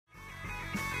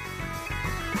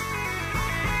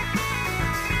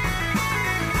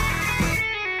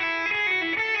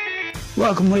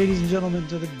Welcome, ladies and gentlemen,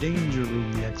 to the Danger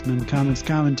Room, the X-Men Comics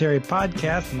Commentary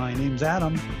Podcast. My name's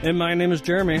Adam. And my name is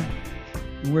Jeremy.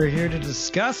 We're here to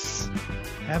discuss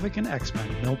Havoc and X-Men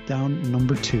Meltdown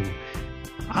number 2.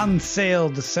 On sale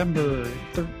December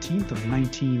 13th of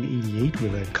 1988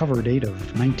 with a cover date of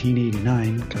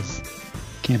 1989, because it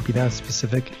can't be that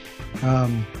specific.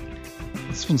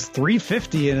 This one's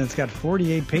 $3.50 and it's got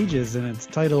 48 pages and it's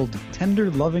titled Tender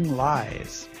Loving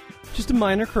Lies. Just a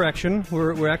minor correction.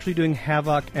 We're actually doing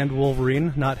Havoc and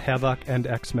Wolverine, not Havoc and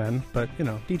X-Men. But, you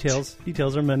know, details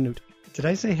are minute. Did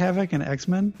I say Havoc and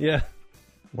X-Men? Yeah.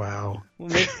 Wow.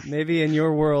 Well, maybe in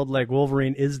your world, like,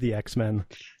 Wolverine is the X-Men.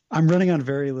 I'm running on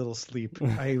very little sleep.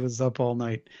 I was up all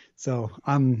night. So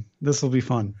this will be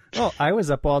fun. Oh, I was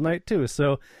up all night, too.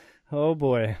 So, oh,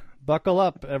 boy. Buckle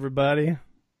up, everybody.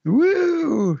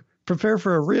 Woo! Prepare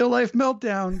for a real-life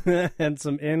meltdown. And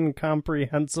some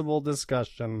incomprehensible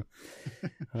discussion.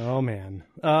 Oh, man.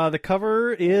 The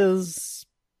cover is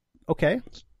okay.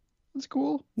 It's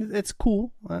cool. It's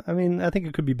cool. I mean, I think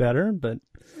it could be better, but...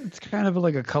 It's kind of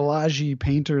like a collage-y,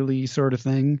 painterly sort of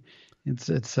thing.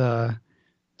 It's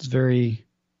very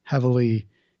heavily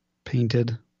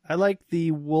painted. I like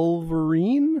the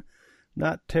Wolverine.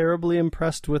 Not terribly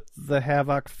impressed with the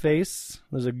Havoc face.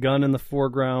 There's a gun in the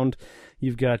foreground.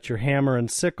 You've got your hammer and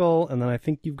sickle, and then I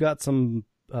think you've got some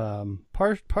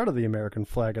part of the American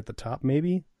flag at the top,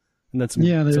 maybe. And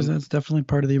then that's definitely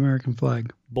part of the American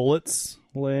flag. Bullets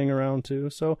laying around too.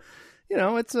 So, you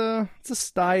know, it's a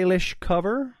stylish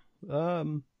cover, but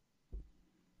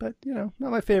you know,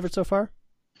 not my favorite so far.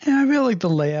 Yeah, I feel like the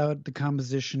layout, the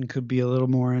composition could be a little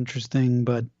more interesting,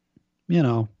 but you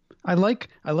know. I like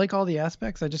all the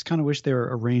aspects. I just kind of wish they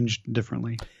were arranged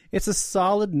differently. It's a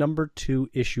solid number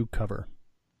 2 issue cover.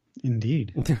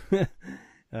 Indeed.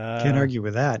 Can't argue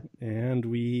with that. And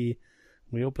we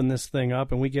open this thing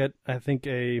up and we get, I think,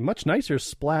 a much nicer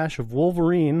splash of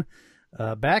Wolverine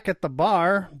back at the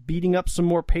bar, beating up some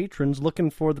more patrons,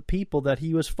 looking for the people that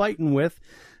he was fighting with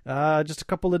just a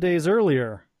couple of days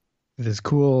earlier. With his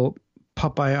cool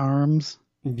Popeye arms.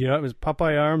 Yeah, it was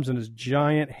Popeye arms and his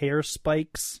giant hair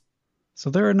spikes. So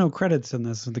there are no credits in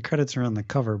this. The credits are on the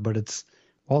cover, but it's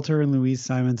Walter and Louise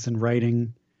Simonson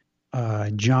writing,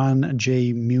 John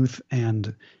J. Muth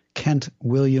and Kent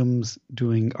Williams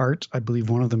doing art. I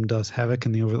believe one of them does Havoc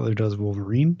and the other does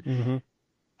Wolverine,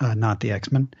 not the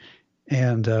X-Men.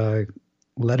 And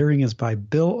lettering is by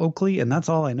Bill Oakley, and that's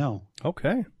all I know.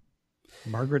 Okay.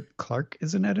 Margaret Clark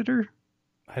is an editor.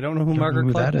 I don't know who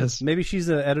Margaret Clark is. Maybe she's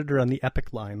an editor on the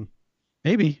Epic line.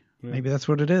 Maybe. Yeah. Maybe that's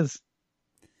what it is.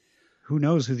 Who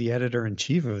knows who the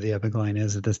editor-in-chief of the Epic line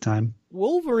is at this time?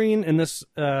 Wolverine in this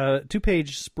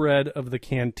 2-page spread of the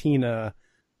cantina,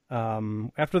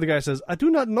 after the guy says, "I do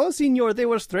not know, senor, they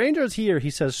were strangers here," he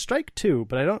says, "Strike 2,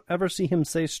 but I don't ever see him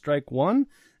say strike 1.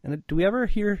 And do we ever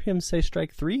hear him say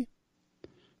strike 3?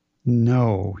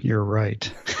 No, you're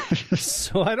right.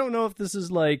 So I don't know if this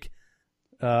is like...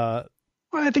 Well,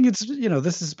 I think it's, you know,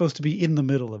 this is supposed to be in the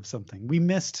middle of something. We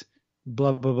missed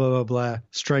blah, blah, blah, blah, blah,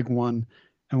 strike 1.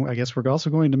 And I guess we're also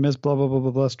going to miss blah, blah, blah,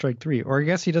 blah, blah, strike 3. Or I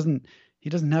guess he doesn't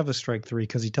have a strike 3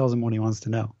 because he tells him what he wants to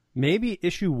know. Maybe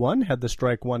issue 1 had the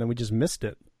strike 1 and we just missed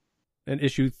it. And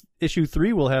issue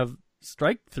 3 will have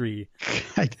strike 3.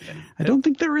 I don't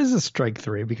think there is a strike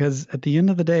 3 because at the end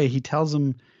of the day, he tells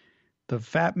him the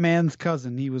fat man's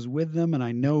cousin, he was with them and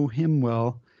I know him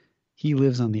well. He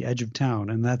lives on the edge of town,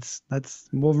 and that's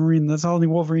Wolverine. That's all the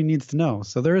Wolverine needs to know.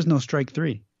 So there is no strike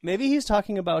 3. Maybe he's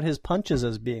talking about his punches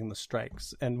as being the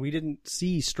strikes, and we didn't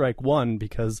see strike 1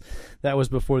 because that was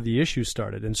before the issue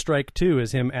started, and strike 2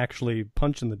 is him actually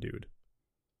punching the dude.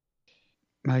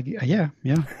 Yeah.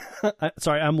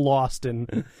 Sorry, I'm lost in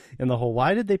the whole.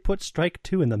 Why did they put strike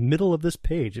 2 in the middle of this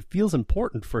page? It feels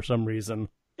important for some reason.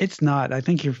 It's not. I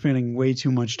think you're spending way too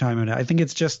much time on it. I think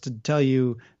it's just to tell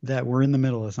you that we're in the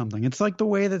middle of something. It's like the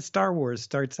way that Star Wars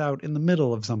starts out in the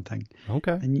middle of something.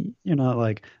 Okay. And you're not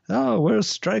like, oh, where's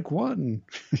strike 1?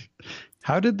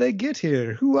 How did they get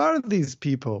here? Who are these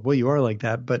people? Well, you are like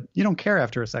that, but you don't care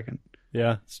after a second.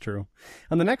 Yeah, it's true.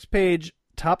 On the next page,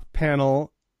 top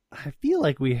panel, I feel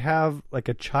like we have like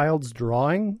a child's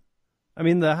drawing. I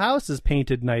mean, the house is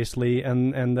painted nicely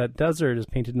and that desert is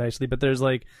painted nicely, but there's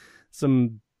like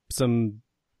some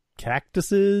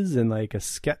cactuses and like a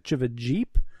sketch of a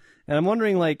Jeep. And I'm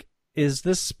wondering, like, is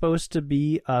this supposed to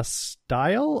be a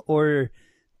style or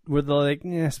were the like,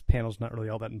 this panel's not really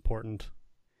all that important?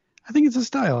 I think it's a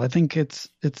style. I think it's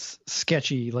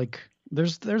sketchy. Like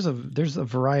there's a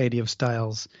variety of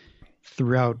styles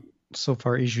throughout so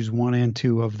far issues 1 and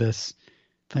 2 of this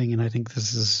thing. And I think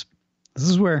this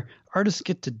is where artists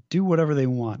get to do whatever they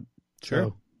want. Sure.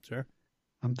 So, Sure.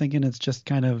 I'm thinking it's just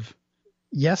kind of,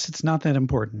 yes, it's not that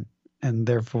important, and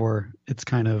therefore it's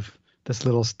kind of this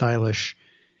little stylish.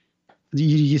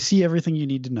 You see everything you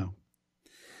need to know.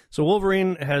 So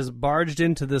Wolverine has barged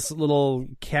into this little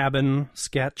cabin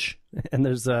sketch, and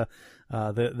there's the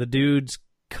dude's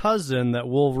cousin that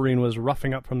Wolverine was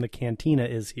roughing up from the cantina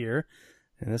is here,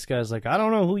 and this guy's like, I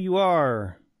don't know who you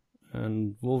are,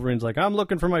 and Wolverine's like, I'm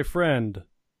looking for my friend.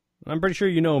 I'm pretty sure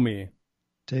you know me.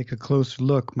 Take a closer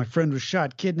look. My friend was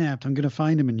shot, kidnapped. I'm going to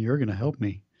find him, and you're going to help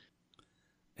me.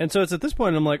 And so it's at this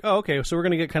point I'm like, oh, okay, so we're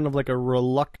going to get kind of like a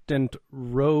reluctant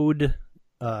road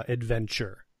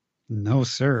adventure. No,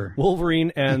 sir.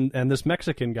 Wolverine and this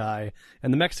Mexican guy,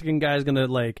 and the Mexican guy is going to,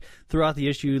 like, throughout the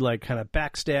issue, like, kind of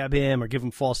backstab him or give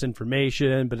him false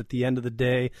information, but at the end of the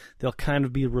day, they'll kind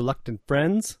of be reluctant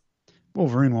friends.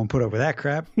 Wolverine won't put up with that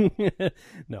crap.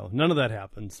 No, none of that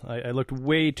happens. I looked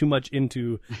way too much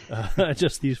into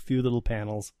just these few little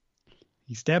panels.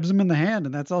 He stabs him in the hand,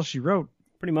 and that's all she wrote.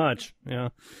 Pretty much, yeah.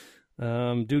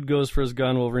 Dude goes for his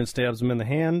gun, Wolverine stabs him in the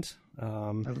hand.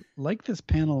 I like this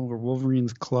panel where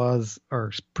Wolverine's claws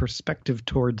are perspective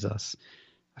towards us.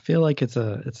 I feel like it's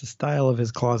a style of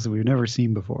his claws that we've never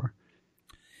seen before.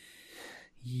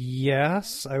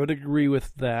 Yes, I would agree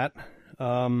with that.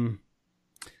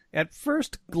 At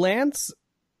first glance,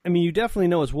 I mean, you definitely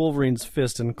know it's Wolverine's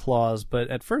fist and claws, but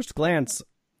at first glance,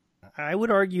 I would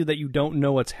argue that you don't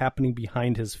know what's happening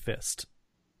behind his fist.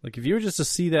 Like, if you were just to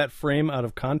see that frame out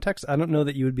of context, I don't know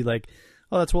that you would be like,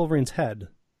 oh, that's Wolverine's head.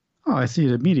 Oh, I see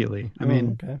it immediately. I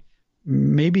mean, okay.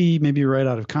 maybe right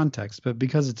out of context, but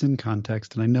because it's in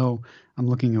context and I know I'm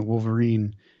looking at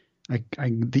Wolverine,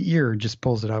 the ear just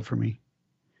pulls it out for me.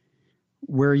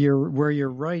 Where you're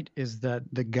right is that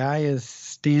the guy is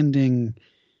standing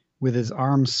with his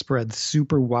arms spread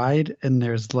super wide, and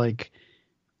there's like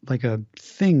a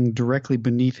thing directly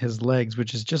beneath his legs,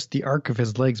 which is just the arc of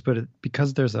his legs, but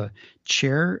because there's a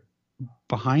chair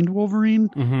behind Wolverine,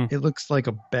 It looks like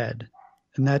a bed,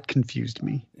 and that confused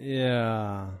me.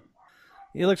 Yeah.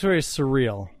 It looks very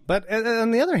surreal. But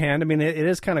on the other hand, I mean, it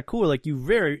is kind of cool. Like,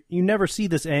 you never see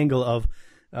this angle of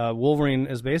Wolverine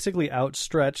is basically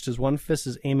outstretched. His one fist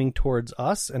is aiming towards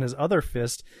us, and his other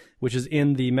fist, which is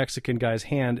in the Mexican guy's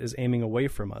hand, is aiming away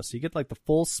from us. So you get like the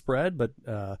full spread, but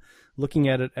looking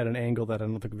at it at an angle that I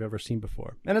don't think we've ever seen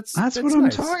before. And that's what nice. I'm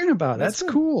talking about. That's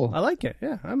cool. I like it.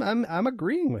 Yeah, I'm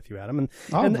agreeing with you, Adam.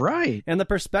 Right. And the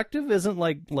perspective isn't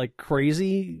like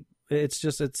crazy. It's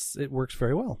just it works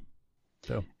very well.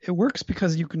 So it works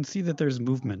because you can see that there's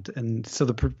movement, and so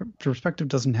the perspective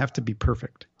doesn't have to be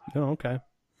perfect. Oh, okay.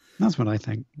 That's what I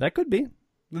think. That could be.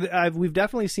 We've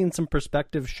definitely seen some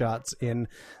perspective shots in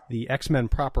the X-Men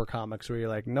proper comics where you're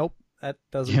like, nope, that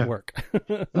doesn't work.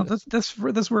 No,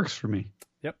 this works for me.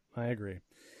 Yep, I agree.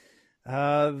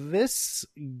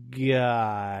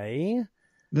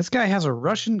 This guy has a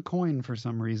Russian coin for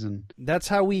some reason. That's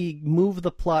how we move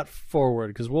the plot forward,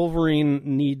 because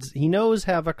Wolverine he knows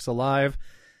Havoc's alive,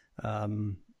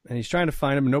 and he's trying to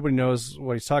find him, and nobody knows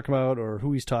what he's talking about or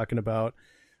who he's talking about.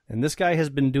 And this guy has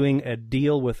been doing a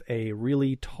deal with a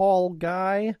really tall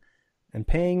guy and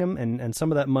paying him, and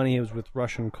some of that money is with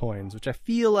Russian coins, which I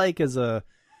feel like is a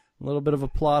little bit of a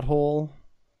plot hole.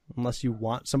 Unless you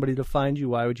want somebody to find you,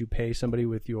 why would you pay somebody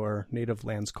with your native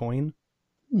land's coin?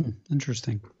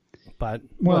 Interesting. But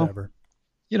whatever.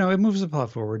 It moves the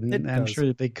plot forward, and I'm sure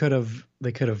that they could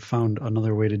have found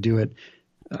another way to do it.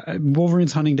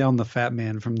 Wolverine's hunting down the fat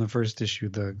man from the first issue,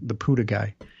 the Puda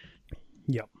guy.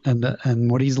 Yep.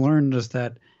 And what he's learned is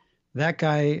that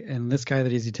guy and this guy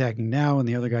that he's attacking now and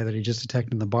the other guy that he just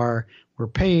attacked in the bar were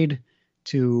paid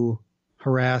to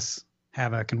harass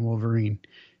Havoc and Wolverine.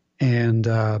 And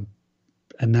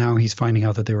now he's finding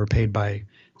out that they were paid by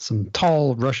some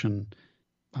tall Russian.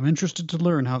 I'm interested to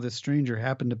learn how this stranger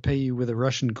happened to pay you with a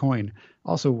Russian coin.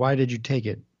 Also, why did you take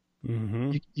it?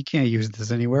 Mm-hmm. You can't use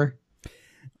this anywhere.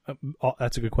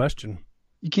 That's a good question.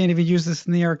 You can't even use this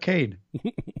in the arcade.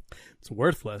 It's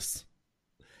worthless.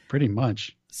 Pretty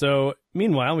much. So,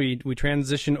 meanwhile, we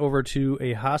transition over to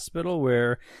a hospital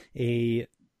where a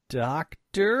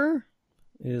doctor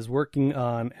is working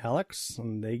on Alex,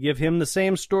 and they give him the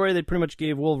same story they pretty much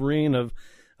gave Wolverine of,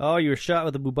 oh, you were shot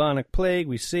with the bubonic plague.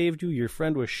 We saved you. Your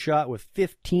friend was shot with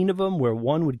 15 of them, where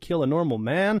one would kill a normal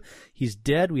man. He's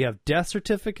dead. We have death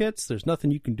certificates. There's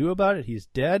nothing you can do about it. He's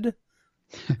dead.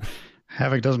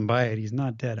 Havoc doesn't buy it. He's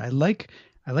not dead. I like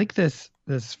this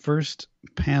first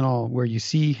panel where you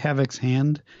see Havoc's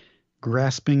hand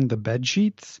grasping the bed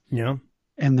sheets. Yeah.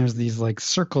 And there's these like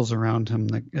circles around him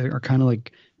that are kind of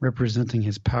like representing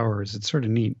his powers. It's sort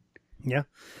of neat. Yeah.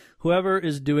 Whoever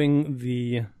is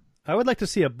doing I would like to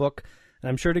see a book And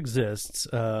I'm sure it exists,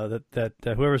 that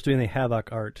whoever's doing the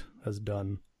Havoc art has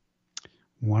done.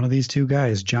 One of these two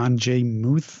guys, John J.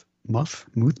 Muth,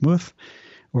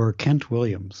 or Kent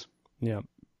Williams. Yeah.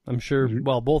 I'm sure,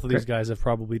 well, both of these guys have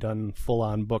probably done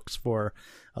full-on books for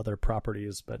other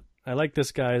properties, but I like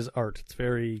this guy's art. It's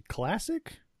very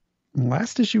classic.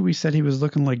 Last issue we said he was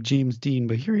looking like James Dean,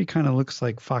 but here he kind of looks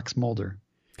like Fox Mulder.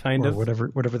 Kind of.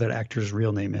 Whatever that actor's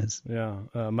real name is. Yeah,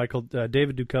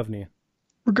 David Duchovny.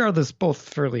 Regardless, both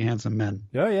fairly handsome men.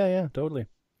 Yeah, totally.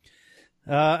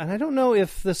 And I don't know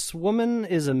if this woman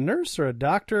is a nurse or a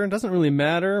doctor. It doesn't really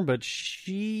matter, but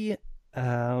she's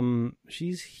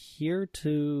here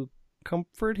to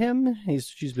comfort him.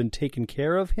 She's been taking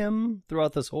care of him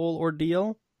throughout this whole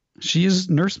ordeal. She is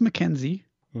Nurse Mackenzie.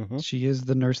 Mm-hmm. She is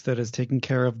the nurse that is taking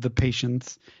care of the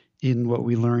patients in what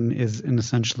we learn is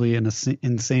essentially an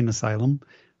insane asylum.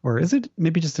 Or is it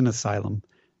maybe just an asylum?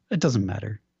 It doesn't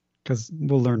matter, because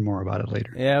we'll learn more about it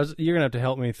later. Yeah, you're gonna have to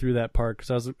help me through that part,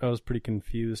 because I was pretty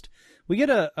confused. We get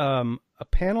a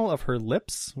panel of her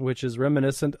lips, which is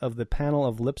reminiscent of the panel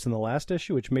of lips in the last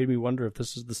issue, which made me wonder if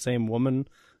this is the same woman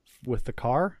with the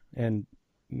car, and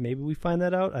maybe we find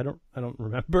that out. I don't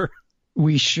remember.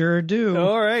 We sure do.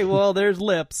 All right, well, there's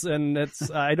lips, and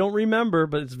I don't remember,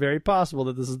 but it's very possible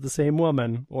that this is the same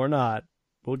woman or not.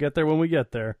 We'll get there when we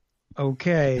get there.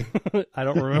 Okay. I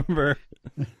don't remember.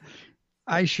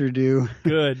 I sure do.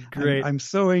 Good, great. I'm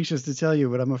so anxious to tell you,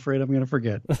 but I'm afraid I'm going to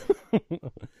forget.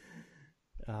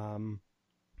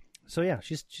 So yeah,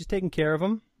 she's taking care of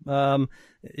him.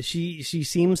 She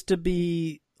seems to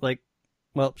be like,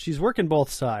 well, she's working both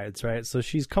sides, right? So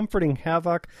she's comforting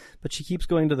Havoc, but she keeps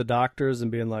going to the doctors and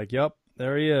being like, "Yep,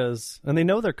 there he is," and they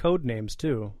know their code names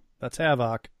too. That's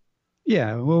Havoc.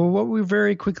 Yeah, well, what we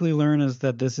very quickly learn is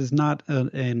that this is not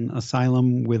an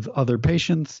asylum with other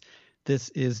patients. This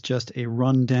is just a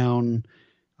rundown,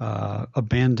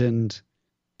 abandoned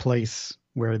place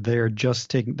where they're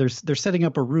just they're setting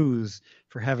up a ruse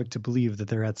for Havoc to believe that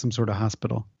they're at some sort of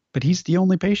hospital. But he's the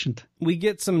only patient. We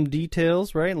get some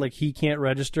details, right? Like he can't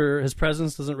register, his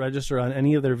presence doesn't register on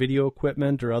any of their video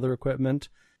equipment or other equipment.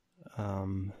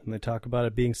 And they talk about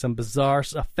it being some bizarre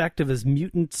effect of his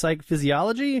mutant psych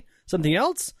physiology. Something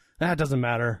else? That doesn't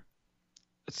matter.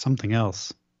 It's something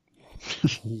else.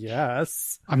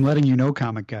 Yes. I'm letting you know,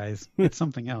 comic guys. It's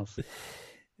something else.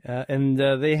 And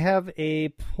they have a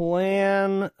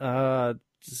plan they're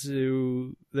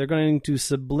going to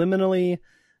subliminally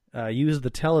use the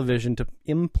television to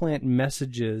implant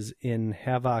messages in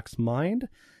Havoc's mind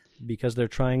because they're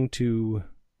trying to,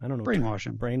 I don't know.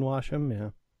 Brainwash him,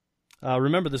 yeah.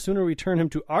 Remember, the sooner we turn him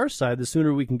to our side, the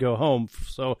sooner we can go home.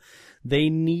 So they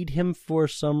need him for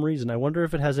some reason. I wonder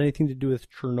if it has anything to do with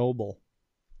Chernobyl.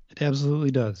 It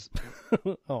absolutely does.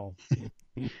 Oh,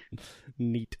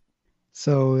 neat.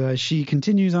 So she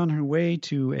continues on her way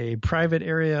to a private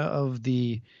area of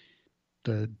the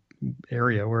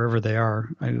area, wherever they are.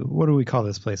 What do we call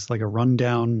this place? Like a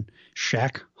rundown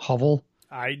shack hovel?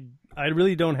 I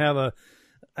really don't have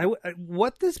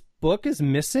what this book is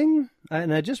missing,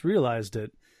 and I just realized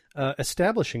it,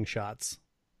 establishing shots.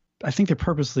 I think they're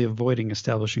purposely avoiding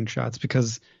establishing shots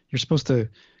because you're supposed to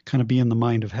kind of be in the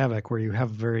mind of Havoc where you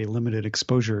have very limited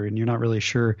exposure and you're not really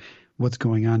sure what's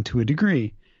going on to a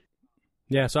degree.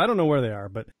 Yeah, so I don't know where they are,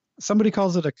 but somebody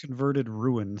calls it a converted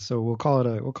ruin, so we'll call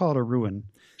it a ruin.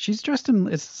 She's dressed in,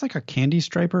 it's like a candy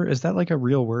striper. Is that like a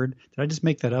real word? Did I just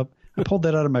make that up? I pulled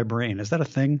that out of my brain. Is that a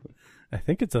thing? I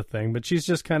think it's a thing, but she's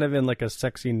just kind of in like a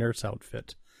sexy nurse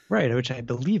outfit. Right, which I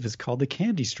believe is called the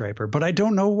candy striper, but I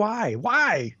don't know why.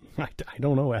 Why? I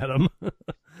don't know, Adam.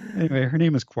 Anyway, her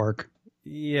name is Quark.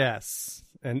 Yes,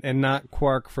 and not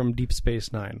Quark from Deep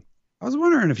Space Nine. I was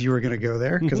wondering if you were going to go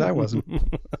there, because I wasn't.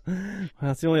 Well,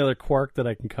 that's the only other Quark that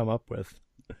I can come up with.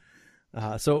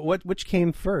 So which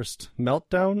came first,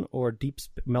 Meltdown or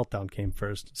Meltdown came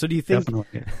first? So do you think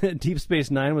Deep Space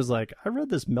Nine was like, I read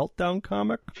this Meltdown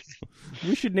comic.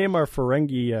 We should name our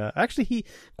Ferengi. Actually,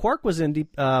 Quark was in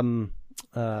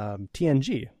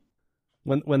TNG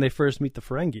when they first meet the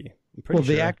Ferengi. Well,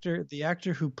 sure. the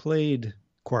actor who played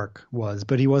Quark was,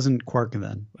 but he wasn't Quark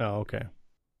then. Oh, okay.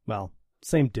 Well,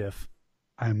 same diff.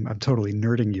 I'm totally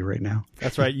nerding you right now.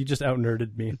 That's right. You just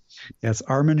out-nerded me. Yes,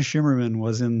 Armin Shimmerman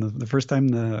was in the first time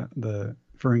the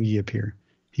Ferengi appear.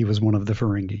 He was one of the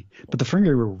Ferengi. But the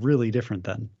Ferengi were really different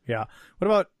then. Yeah.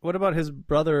 What about his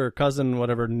brother or cousin,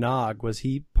 whatever, Nog? Was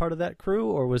he part of that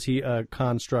crew, or was he a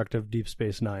construct of Deep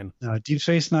Space Nine? Deep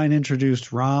Space Nine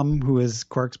introduced Rom, who is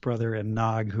Quark's brother, and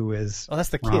Nog, who is that's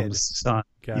the Rom's son.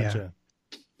 Gotcha.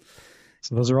 Yeah.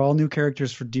 So those are all new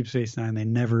characters for Deep Space Nine. They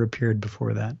never appeared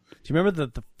before that. Do you remember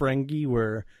that the Ferengi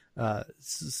were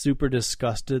super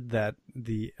disgusted that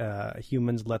the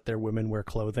humans let their women wear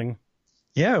clothing.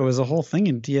 Yeah, it was a whole thing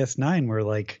in DS9 where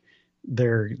like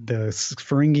the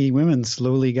Ferengi women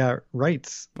slowly got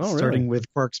rights, starting with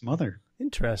Quark's mother.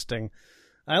 Interesting.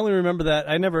 I only remember that.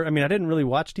 I didn't really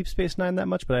watch Deep Space Nine that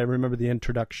much, but I remember the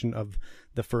introduction of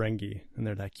the Ferengi, and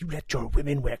they're like, "You let your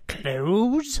women wear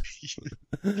clothes."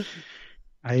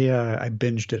 I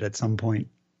binged it at some point,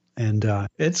 and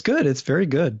it's good. It's very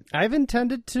good. I've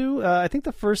intended to. I think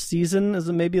the first season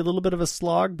is maybe a little bit of a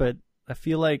slog, but I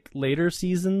feel like later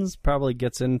seasons probably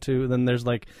gets into. Then there's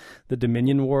like the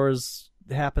Dominion Wars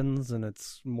happens, and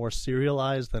it's more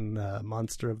serialized than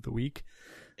Monster of the Week.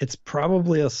 It's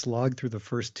probably a slog through the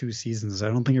first 2 seasons. I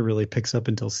don't think it really picks up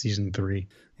until season 3.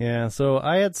 Yeah, so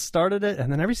I had started it,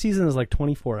 and then every season is like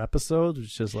 24 episodes, which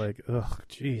is just like, ugh,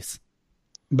 jeez.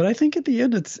 But I think at the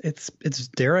end, it's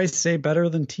dare I say better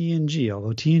than TNG,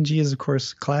 although TNG is of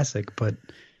course classic. But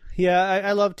yeah,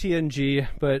 I love TNG,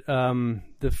 but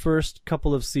the first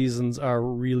couple of seasons are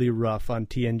really rough on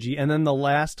TNG, and then the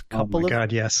last couple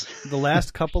the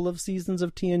last couple of seasons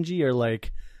of TNG are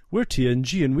like, we're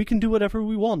TNG and we can do whatever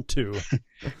we want to.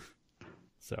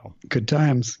 So good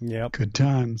times. Yep. Good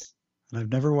times. And I've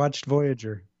never watched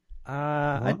Voyager.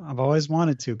 I've always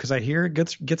wanted to because I hear it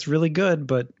gets really good,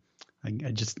 but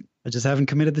I just haven't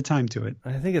committed the time to it.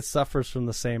 I think it suffers from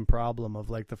the same problem of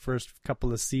like the first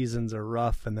couple of seasons are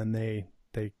rough and then they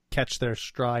catch their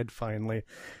stride finally.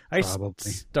 I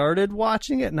started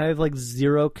watching it and I have like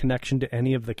zero connection to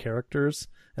any of the characters.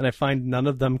 And I find none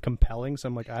of them compelling, so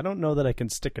I'm like, I don't know that I can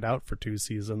stick it out for 2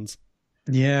 seasons.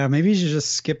 Yeah, maybe you should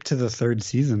just skip to the 3rd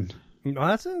season. No,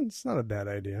 it's not a bad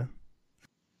idea.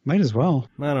 Might as well.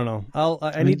 I don't know.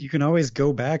 You can always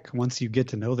go back once you get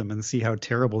to know them and see how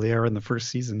terrible they are in the first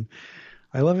season.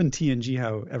 I love in TNG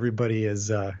how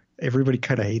everybody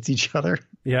kind of hates each other.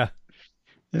 Yeah.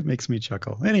 It makes me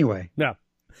chuckle. Anyway. Yeah.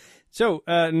 So,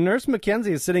 Nurse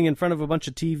Mackenzie is sitting in front of a bunch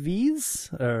of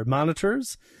TVs, or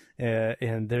monitors,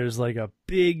 and there's like a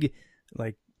big,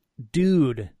 like,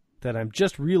 dude that I'm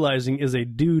just realizing is a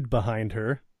dude behind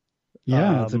her.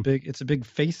 Yeah, it's a big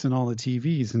face in all the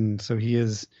TVs, and so he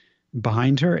is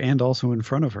behind her and also in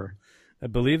front of her. I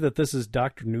believe that this is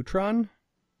Dr. Neutron.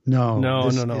 No.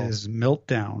 This is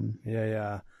Meltdown.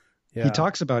 Yeah. He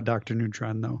talks about Dr.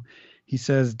 Neutron, though. He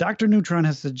says, Dr. Neutron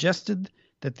has suggested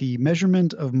that the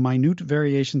measurement of minute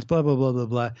variations, blah, blah, blah, blah,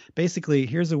 blah. Basically,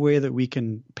 here's a way that we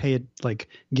can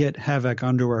get Havoc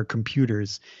onto our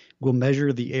computers. We'll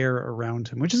measure the air around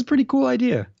him, which is a pretty cool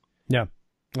idea. Yeah,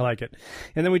 I like it.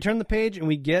 And then we turn the page and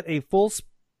we get a full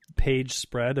page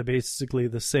spread, basically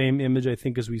the same image, I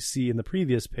think, as we see in the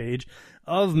previous page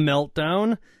of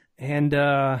Meltdown.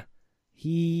 And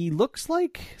he looks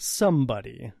like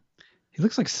somebody. He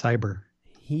looks like Cyber.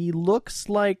 He looks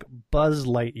like Buzz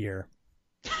Lightyear.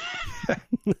 I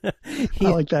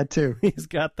like that too. He's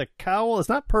got the cowl. It's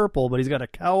not purple, but he's got a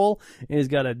cowl and he's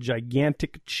got a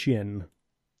gigantic chin.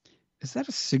 Is that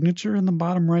a signature in the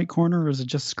bottom right corner or is it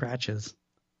just scratches?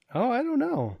 Oh, I don't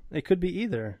know. It could be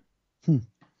either.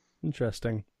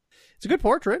 Interesting. It's a good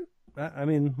portrait. I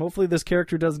mean, hopefully this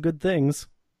character does good things.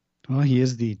 Well, he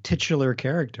is the titular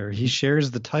character. He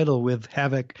shares the title with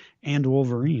Havoc and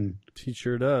Wolverine. He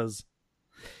sure does.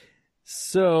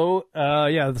 So,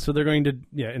 so they're going to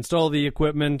install the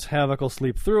equipment. Havoc will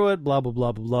sleep through it, blah, blah,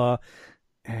 blah, blah, blah.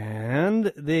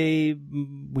 And we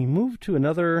move to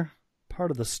another part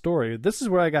of the story. This is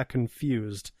where I got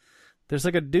confused. There's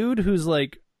like a dude who's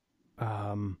like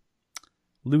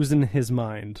losing his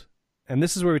mind. And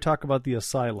this is where we talk about the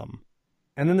asylum.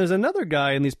 And then there's another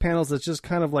guy in these panels that's just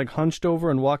kind of like hunched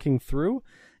over and walking through.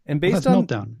 And based on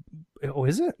Meltdown. Oh,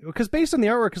 is it? Because based on the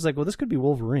artwork, it's like, well, this could be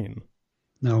Wolverine.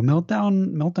 No,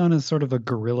 Meltdown is sort of a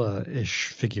gorilla-ish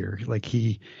figure. Like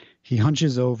he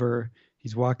hunches over.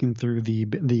 He's walking through the.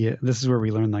 This is where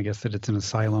we learn, I guess, that it's an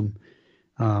asylum.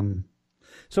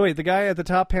 So wait, the guy at the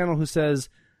top panel who says,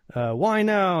 "Why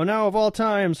now? Now of all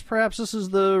times, perhaps this is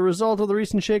the result of the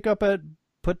recent shakeup at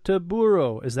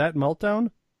Putaburo." Is that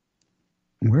Meltdown?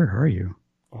 Where are you?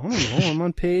 I don't know. I'm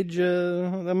on page.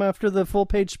 I'm after the full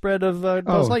page spread of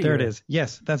Buzz Lightyear. There it is.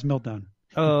 Yes, that's Meltdown.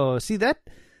 Oh, see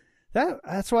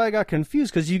that's why I got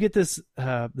confused, because you get this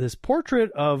portrait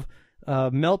of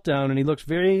Meltdown, and he looks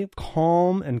very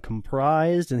calm and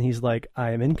comprised, and he's like,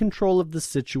 I am in control of the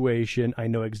situation. I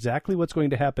know exactly what's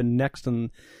going to happen next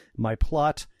in my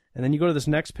plot. And then you go to this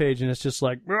next page, and it's just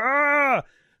like, ah!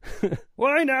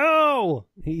 Why now?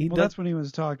 That's when he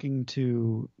was talking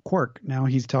to Quark. Now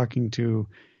he's talking to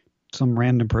some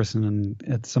random person, and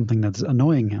it's something that's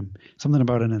annoying him. Something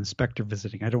about an inspector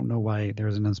visiting. I don't know why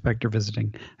there's an inspector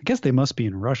visiting. I guess they must be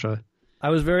in Russia. I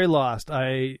was very lost.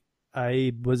 I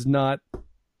I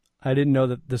didn't know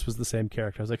that this was the same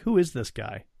character. I was like, who is this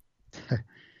guy?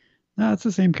 No, it's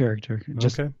the same character.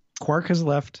 Just Okay. Quark has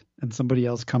left and somebody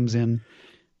else comes in.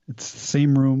 It's the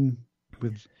same room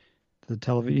with the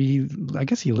television. I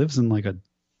guess he lives in like a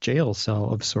jail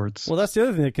cell of sorts. Well, that's the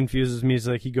other thing that confuses me is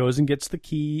like he goes and gets the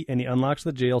key and he unlocks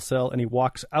the jail cell and he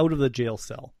walks out of the jail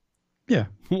cell. Yeah.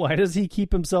 Why does he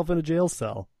keep himself in a jail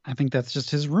cell? I think that's just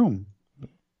his room.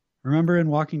 Remember in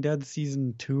Walking Dead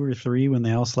season 2 or 3 when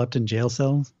they all slept in jail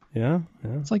cells? Yeah.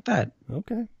 It's like that.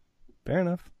 Okay. Fair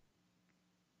enough.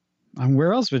 And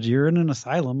where else would you? You're in an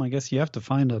asylum. I guess you have to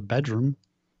find a bedroom.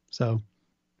 So,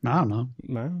 I don't know.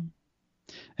 Well,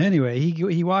 Anyway,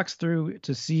 he walks through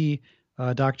to see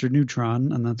Dr.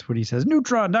 Neutron, and that's what he says.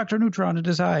 Neutron, Dr. Neutron, it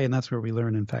is I. And that's where we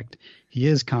learn, in fact, he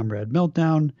is Comrade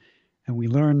Meltdown. And we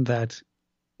learn that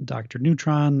Dr.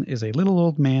 Neutron is a little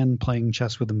old man playing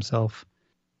chess with himself.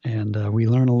 And we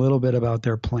learn a little bit about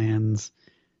their plans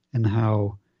and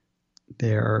how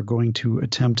they are going to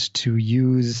attempt to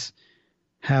use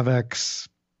Havoc's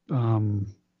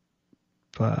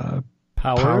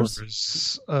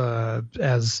powers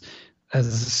as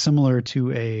similar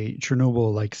to a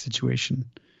Chernobyl-like situation.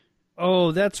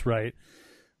 oh, that's right.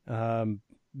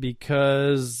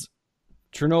 Because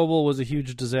Chernobyl was a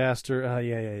huge disaster.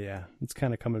 Yeah. It's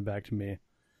kind of coming back to me.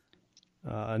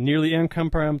 A nearly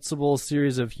incomprehensible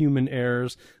series of human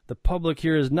errors. The public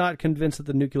here is not convinced that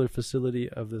the nuclear facility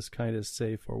of this kind is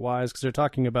safe or wise, because they're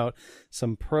talking about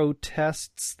some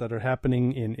protests that are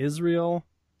happening in Israel.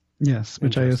 Yes,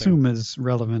 which I assume is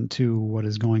relevant to what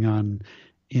is going on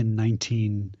in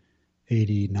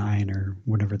 1989 or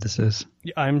whatever this is.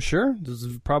 Yeah, I'm sure. This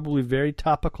is probably very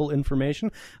topical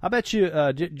information. I bet you,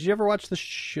 did you ever watch the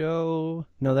show?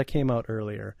 No, that came out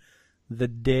earlier. The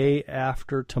Day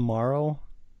After Tomorrow.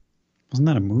 Wasn't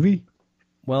that a movie?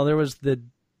 Well, it was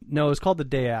called The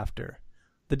Day After.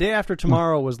 The Day After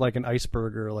Tomorrow was like an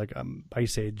iceberg or like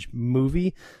Ice Age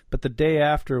movie, but The Day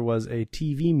After was a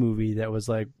TV movie that was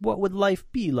like, what would life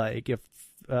be like if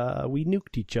we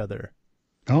nuked each other?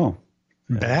 Oh,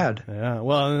 bad. Yeah.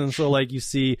 Well, and so like you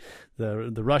see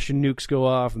the Russian nukes go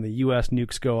off and the U.S.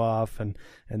 nukes go off, and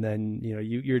then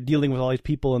you're dealing with all these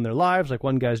people in their lives. Like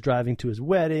one guy's driving to his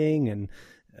wedding, and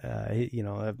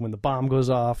when the bomb goes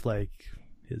off, like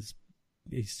he's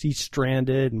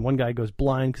stranded, and one guy goes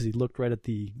blind because he looked right at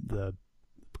the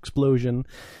explosion,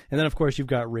 and then of course you've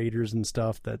got raiders and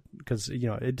stuff that because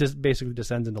it just basically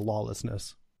descends into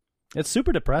lawlessness. It's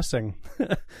super depressing.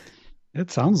 It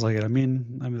sounds like it. I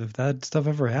mean, if that stuff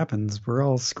ever happens, we're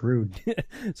all screwed.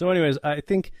 So anyways, I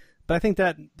think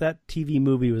that TV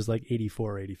movie was like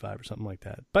 84 or 85 or something like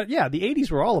that. But yeah, the 80s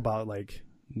were all about like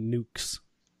nukes.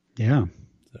 Yeah.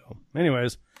 So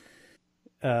anyways,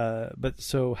 what are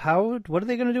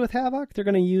they going to do with Havok? They're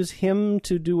going to use him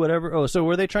to do whatever. Oh, so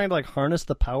were they trying to like harness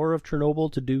the power of Chernobyl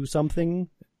to do something?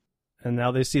 And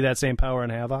now they see that same power in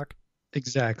Havok?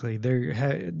 Exactly.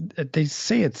 They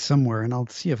say it somewhere, and I'll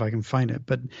see if I can find it.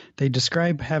 But they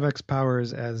describe Havoc's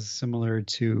powers as similar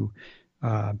to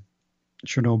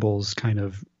Chernobyl's kind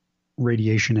of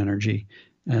radiation energy,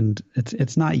 and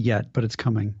it's not yet, but it's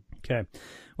coming. Okay.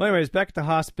 Well, anyways, back at the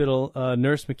hospital,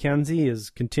 Nurse Mackenzie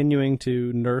is continuing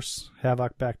to nurse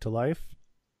Havok back to life,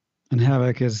 and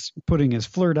Havok is putting his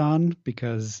flirt on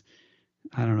because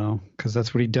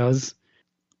that's what he does.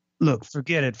 Look,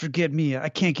 forget it. Forget me. I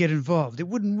can't get involved. It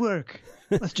wouldn't work.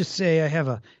 Let's just say I have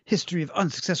a history of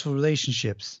unsuccessful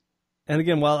relationships. And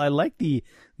again, while I like the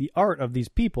art of these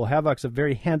people, Havok's a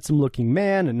very handsome-looking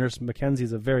man, and Nurse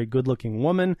Mackenzie's a very good-looking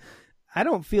woman. I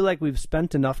don't feel like we've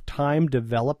spent enough time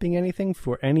developing anything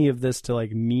for any of this to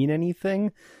like mean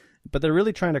anything. But they're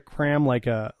really trying to cram like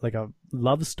a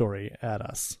love story at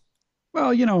us. Well,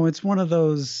 it's one of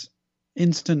those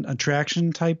instant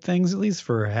attraction type things, at least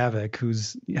for Havok,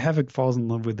 Havok falls in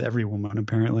love with every woman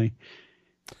apparently,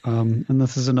 and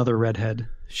this is another redhead.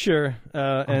 Sure.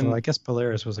 And I guess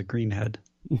Polaris was a greenhead.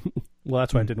 Well,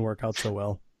 that's why it didn't work out so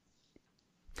well.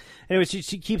 Anyway,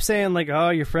 she keeps saying like,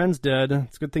 oh, your friend's dead,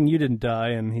 it's a good thing you didn't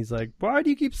die. And he's like, why do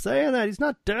you keep saying that? He's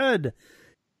not dead.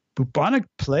 Bubonic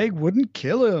plague wouldn't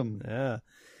kill him. Yeah.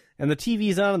 And the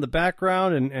TV's on in the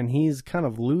background, and he's kind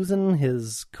of losing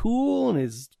his cool, and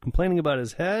he's complaining about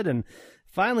his head. And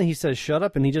finally he says, shut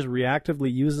up, and he just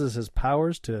reactively uses his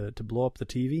powers to blow up the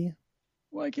TV.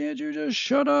 Why can't you just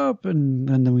shut up? And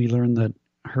then we learn that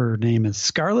her name is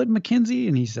Scarlett Mackenzie,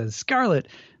 and he says, Scarlett,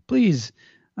 please,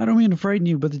 I don't mean to frighten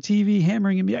you, but the TV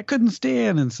hammering at me, I couldn't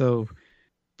stand. And so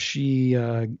she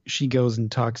goes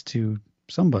and talks to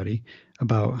somebody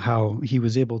about how he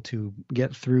was able to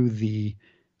get through the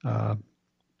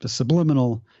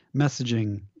subliminal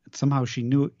messaging. Somehow he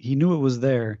knew it was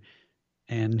there,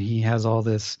 and he has all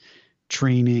this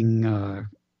training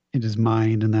in his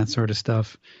mind and that sort of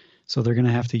stuff. So they're going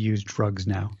to have to use drugs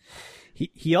now.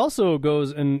 He also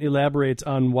goes and elaborates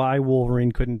on why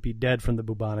Wolverine couldn't be dead from the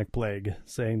bubonic plague,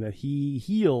 saying that he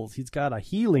heals. He's got a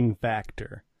healing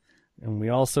factor. And we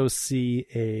also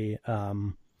see I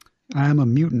am a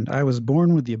mutant. I was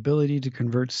born with the ability to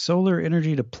convert solar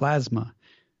energy to plasma.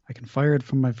 I can fire it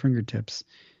from my fingertips.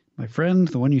 My friend,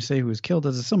 the one you say who was killed,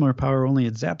 has a similar power, only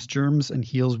it zaps germs and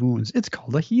heals wounds. It's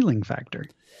called a healing factor.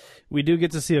 We do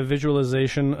get to see a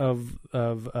visualization of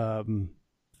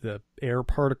the air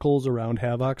particles around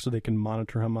Havoc so they can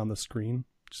monitor him on the screen.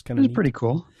 Which is kind of pretty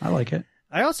cool. I like it.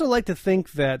 I also like to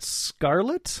think that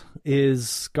Scarlet is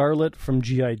Scarlet from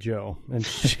G.I. Joe, and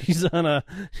she's on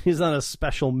a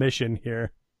special mission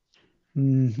here.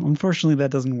 Unfortunately,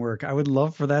 that doesn't work. I would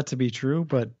love for that to be true,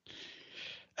 but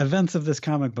events of this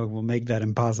comic book will make that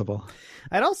impossible.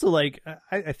 I'd also like,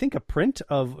 I think, a print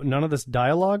of none of this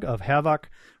dialogue of Havoc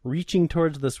reaching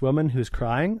towards this woman who's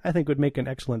crying, I think would make an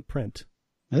excellent print.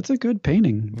 That's a good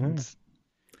painting. Yeah.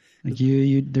 Like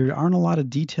there aren't a lot of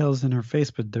details in her face,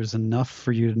 but there's enough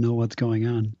for you to know what's going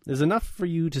on. There's enough for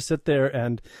you to sit there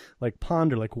and like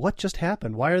ponder, like, what just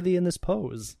happened? Why are they in this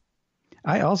pose?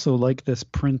 I also like this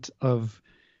print of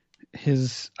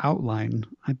his outline.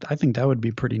 I think that would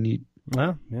be pretty neat.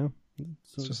 Yeah.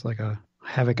 It's just like a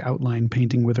Havoc outline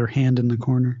painting with her hand in the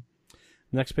corner.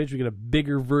 Next page, we get a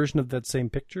bigger version of that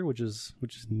same picture, which is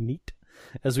neat.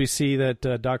 As we see that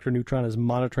Dr. Neutron is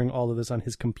monitoring all of this on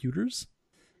his computers.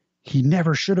 He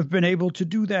never should have been able to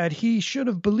do that. He should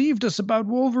have believed us about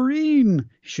Wolverine.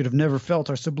 He should have never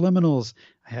felt our subliminals.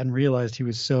 I hadn't realized he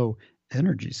was so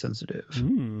energy sensitive.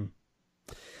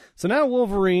 So now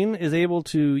Wolverine is able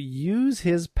to use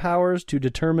his powers to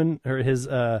determine, or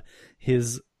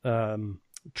his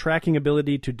tracking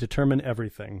ability to determine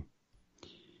everything.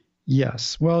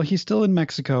 Yes. Well, he's still in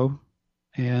Mexico,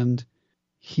 and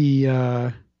he's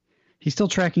still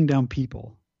tracking down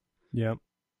people. Yep.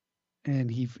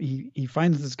 And he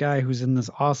finds this guy who's in this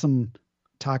awesome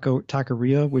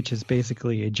taqueria, which is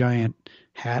basically a giant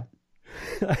hat.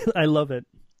 I love it.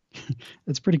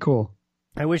 It's pretty cool.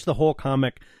 I wish the whole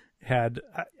comic had.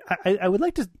 I would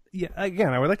like to. Yeah,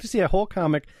 again, I would like to see a whole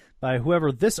comic by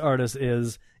whoever this artist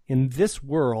is in this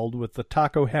world with the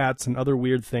taco hats and other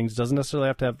weird things. Doesn't necessarily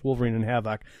have to have Wolverine and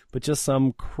Havoc, but just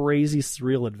some crazy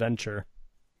surreal adventure.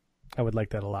 I would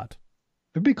like that a lot.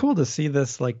 It'd be cool to see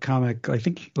this like comic, I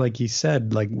think, like you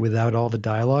said, like without all the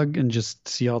dialogue and just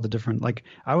see all the different, like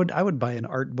I would buy an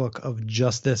art book of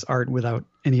just this art without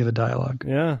any of the dialogue.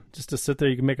 Yeah, just to sit there,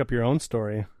 you can make up your own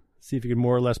story. See if you can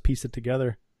more or less piece it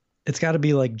together. It's got to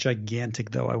be like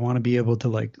gigantic though. I want to be able to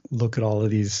like look at all of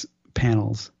these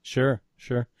panels. Sure.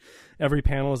 Every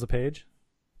panel is a page.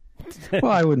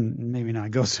 Well, I wouldn't maybe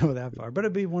not go so that far, but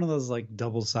it'd be one of those like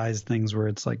double-sized things where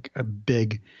it's like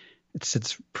it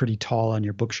sits pretty tall on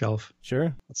your bookshelf.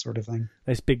 Sure. That sort of thing.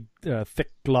 Nice big,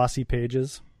 thick, glossy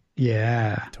pages.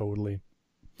 Yeah. Totally.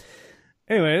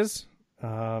 Anyways,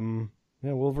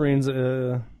 Wolverine's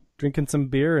drinking some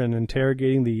beer and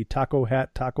interrogating the Taco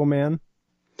Hat Taco Man.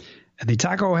 And the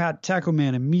Taco Hat Taco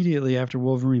Man immediately after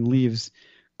Wolverine leaves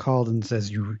called and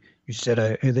says, "You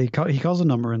said he calls a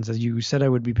number and says, you said I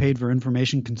would be paid for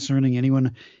information concerning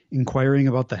anyone inquiring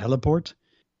about the heliport."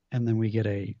 And then we get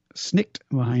a snikt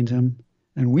behind him,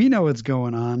 and we know what's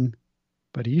going on,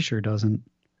 but he sure doesn't.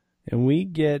 And we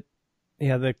get,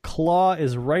 the claw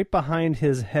is right behind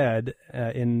his head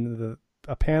in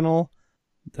a panel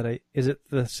is it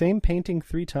the same painting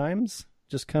 3 times?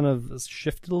 Just kind of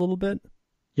shifted a little bit?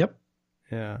 Yep.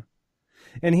 Yeah.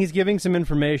 And he's giving some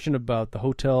information about the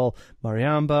Hotel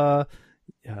Mariamba.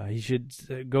 He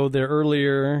should go there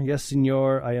earlier. Yes,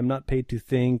 senor. I am not paid to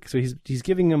think. So he's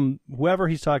giving him, whoever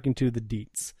he's talking to, the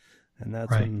deets. And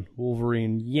that's right. When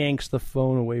Wolverine yanks the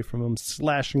phone away from him,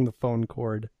 slashing the phone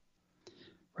cord.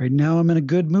 Right now I'm in a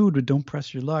good mood, but don't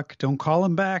press your luck. Don't call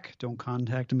him back. Don't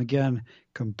contact him again.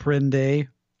 Comprende.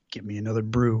 Get me another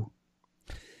brew.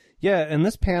 Yeah, and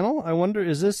this panel, I wonder,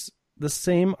 is this the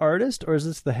same artist or is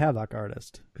this the Havoc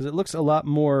artist? Because it looks a lot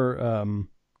more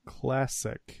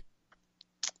classic.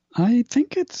 I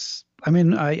think it's,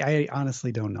 I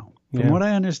honestly don't know. From what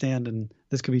I understand, and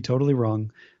this could be totally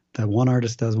wrong, that one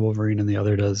artist does Wolverine and the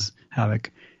other does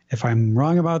Havoc. If I'm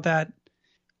wrong about that,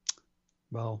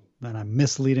 well, then I'm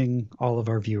misleading all of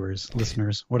our viewers,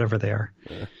 listeners, whatever they are.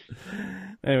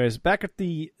 Anyways, back at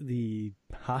the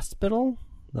hospital,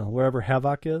 wherever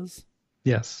Havoc is.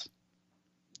 Yes.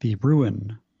 The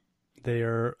ruin. They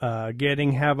are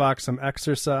getting Havoc some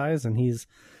exercise, and he's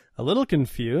a little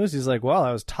confused. He's like, well,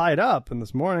 I was tied up in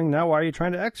this morning. Now why are you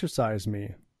trying to exercise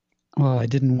me? Well, I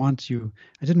didn't want to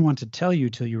tell you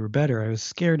till you were better. I was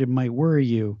scared it might worry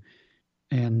you.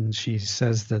 And she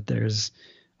says that there's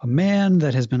a man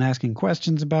that has been asking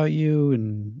questions about you,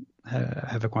 and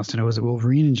Havoc wants to know, is it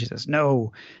Wolverine? And she says,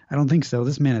 no, I don't think so.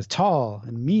 This man is tall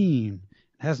and mean,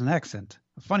 has an accent,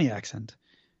 a funny accent.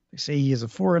 They say he is a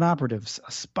foreign operative,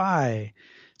 a spy.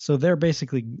 So they're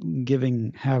basically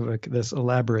giving Havoc this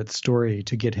elaborate story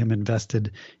to get him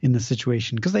invested in the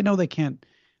situation, because they know they can't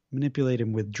manipulate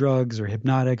him with drugs or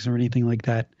hypnotics or anything like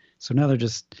that. So now they're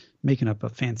just making up a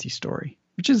fancy story,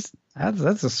 which is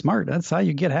that's how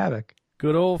you get Havoc.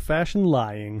 Good old-fashioned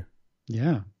lying.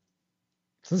 Yeah.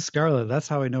 So this is Scarlet. That's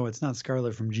how I know it's not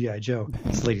Scarlet from G.I. Joe.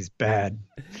 This lady's bad.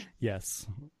 Yes.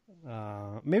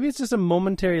 Maybe it's just a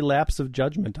momentary lapse of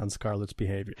judgment on Scarlet's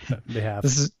behalf.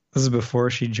 This is before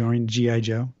she joined G.I.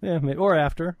 Joe? Yeah, maybe, or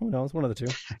after. Who knows? One of the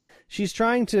two. She's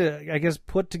trying to, I guess,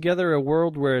 put together a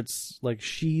world where it's like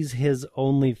she's his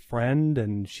only friend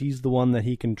and she's the one that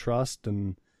he can trust.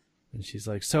 And she's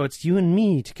like, so it's you and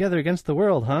me together against the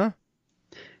world, huh?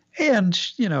 And,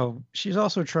 she's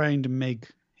also trying to make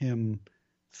him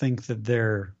think that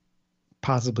they're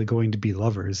possibly going to be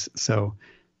lovers. So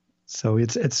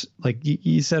it's like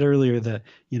you said earlier that,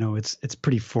 it's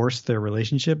pretty forced, their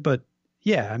relationship. But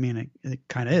yeah, I mean, it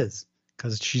kind of is,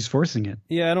 because she's forcing it.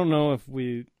 Yeah, I don't know if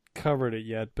we covered it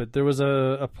yet, but there was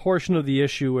a portion of the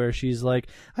issue where she's like,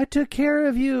 I took care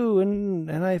of you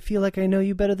and I feel like I know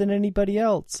you better than anybody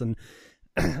else. And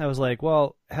I was like,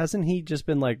 well, hasn't he just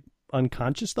been like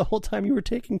unconscious the whole time you were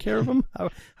taking care of him?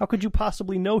 How could you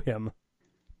possibly know him?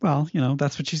 Well,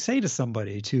 that's what you say to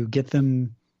somebody to get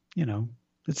them,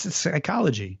 it's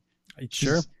psychology.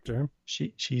 Sure.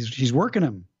 She's working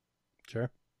him. Sure.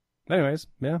 Anyways,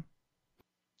 yeah.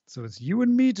 So it's you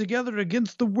and me together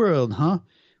against the world, huh?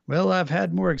 Well, I've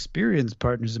had more experienced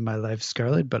partners in my life,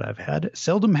 Scarlet, but I've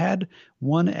seldom had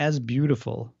one as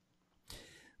beautiful.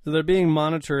 So they're being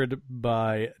monitored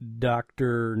by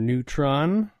Dr.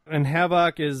 Neutron, and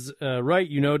Havoc is right.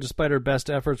 Despite her best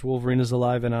efforts, Wolverine is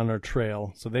alive and on her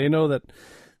trail. So they know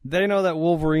that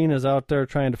Wolverine is out there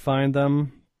trying to find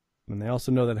them, and they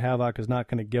also know that Havoc is not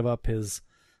going to give up his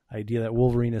idea that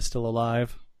Wolverine is still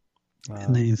alive.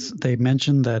 And they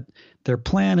mentioned that their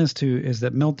plan is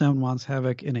that Meltdown wants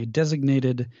Havoc at a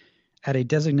designated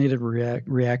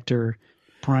reactor,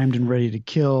 primed and ready to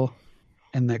kill.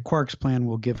 And that Quark's plan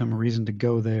will give him a reason to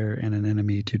go there and an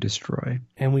enemy to destroy.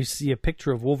 And we see a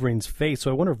picture of Wolverine's face,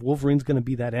 so I wonder if Wolverine's going to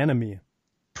be that enemy.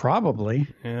 Probably.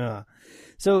 Yeah.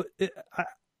 So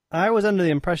I was under the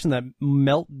impression that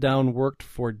Meltdown worked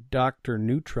for Dr.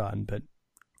 Neutron, but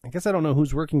I guess I don't know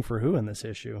who's working for who in this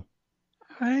issue.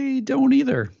 I don't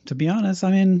either, to be honest.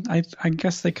 I mean, I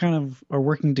guess they kind of are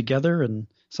working together, and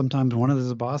sometimes one is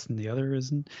a boss and the other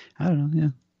isn't. I don't know, yeah.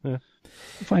 We'll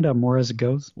find out more as it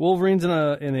goes. Wolverine's in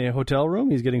a hotel room.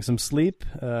 He's getting some sleep,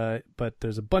 but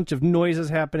there's a bunch of noises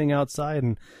happening outside,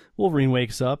 and Wolverine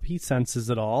wakes up. He senses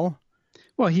it all.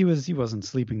 Well, he wasn't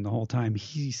sleeping the whole time.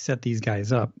 He set these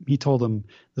guys up. He told them,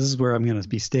 this is where I'm going to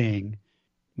be staying.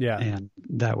 Yeah. And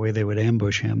that way they would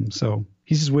ambush him. So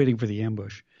he's just waiting for the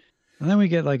ambush. And then we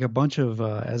get like a bunch of,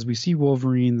 as we see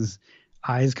Wolverine's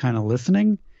eyes kind of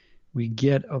listening, we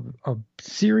get a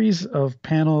series of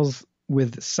panels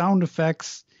with sound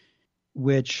effects,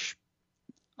 which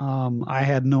I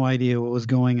had no idea what was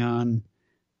going on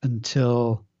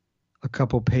until a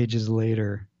couple pages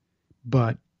later.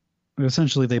 But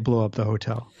essentially they blow up the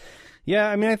hotel. Yeah,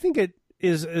 I mean, I think it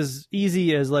is as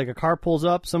easy as like a car pulls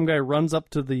up, some guy runs up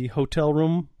to the hotel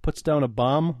room, puts down a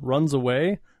bomb, runs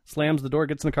away, slams the door,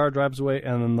 gets in the car, drives away,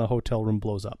 and then the hotel room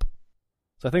blows up.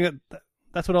 So I think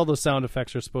that's what all those sound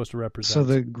effects are supposed to represent. So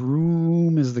the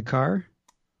groom is the car?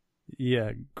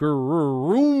 Yeah,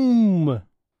 groom.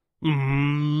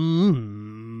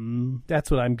 Mm-hmm. That's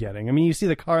what I'm getting. I mean, you see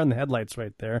the car and the headlights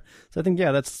right there. So I think,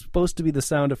 yeah, that's supposed to be the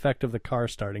sound effect of the car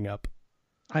starting up.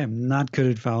 I am not good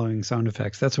at following sound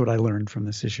effects. That's what I learned from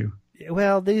this issue.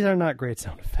 Well, these are not great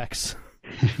sound effects.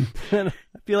 I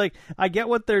feel like I get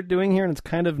what they're doing here, and it's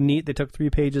kind of neat. They took 3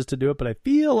 pages to do it, but I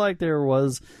feel like there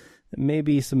was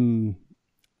maybe some...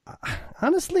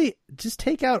 Honestly, just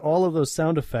take out all of those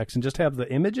sound effects and just have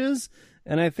the images,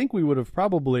 and I think we would have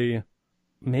probably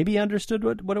maybe understood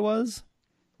what it was.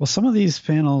 Well, some of these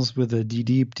panels with the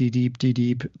de-deep,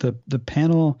 the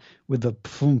panel with the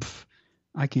poomph,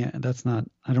 I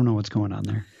don't know what's going on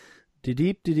there.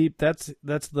 De-deep, that's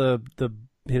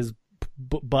his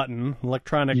button,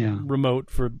 electronic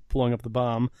remote for blowing up the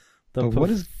bomb. But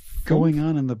what is going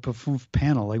on in the poomph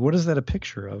panel? Like, what is that a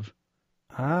picture of?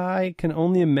 I can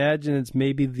only imagine it's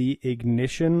maybe the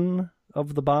ignition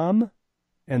of the bomb,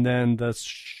 and then the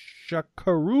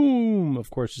Shakaroom, of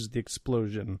course, is the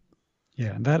explosion.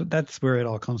 Yeah, that's where it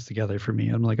all comes together for me.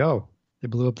 I'm like, oh, they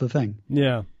blew up the thing.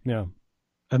 Yeah.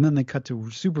 And then they cut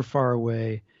to super far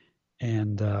away,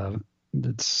 and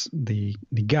it's the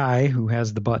guy who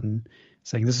has the button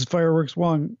saying, "This is Fireworks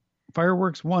One.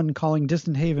 Fireworks One calling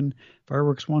Distant Haven.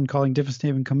 Fireworks One calling Distant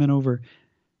Haven. Come in over.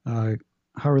 How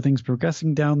are things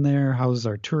progressing down there? How's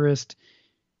our tourist?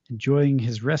 Enjoying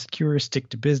his rest cure. Stick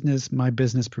to business. My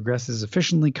business progresses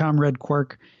efficiently. Comrade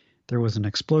Quark. There was an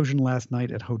explosion last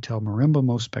night at Hotel Marimba.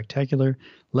 Most spectacular.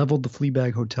 Leveled the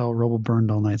Fleabag Hotel. Rubble burned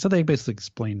all night." So they basically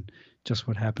explain just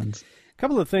what happens. A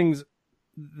couple of things.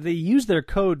 They use their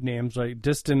code names like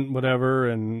Distant whatever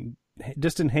and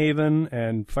Distant Haven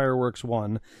and Fireworks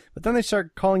One, but then they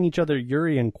start calling each other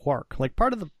Yuri and Quark. Like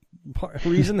part of the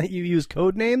reason that you use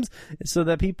code names is so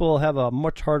that people have a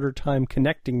much harder time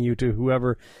connecting you to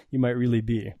whoever you might really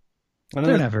be. And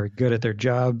they're not very good at their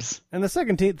jobs. And the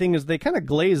second thing is they kind of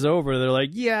glaze over. They're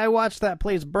like, yeah, I watched that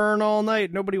place burn all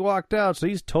night. Nobody walked out, so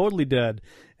he's totally dead.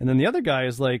 And then the other guy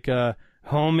is like,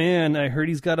 oh man, I heard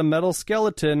he's got a metal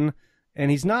skeleton. And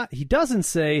he doesn't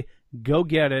say, go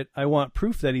get it. I want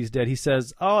proof that he's dead. He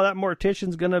says, oh, that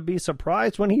mortician's going to be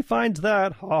surprised when he finds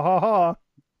that. Ha ha ha.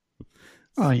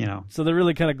 Oh, So they're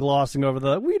really kind of glossing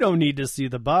over we don't need to see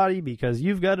the body because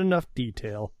you've got enough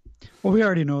detail. Well, we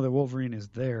already know that Wolverine is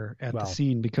there at the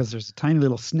scene because there's a tiny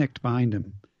little snikt behind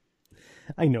him.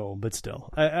 I know, but still.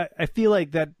 I feel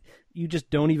like that you just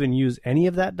don't even use any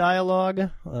of that dialogue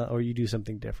or you do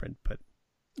something different. But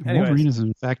anyways. Wolverine is,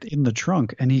 in fact, in the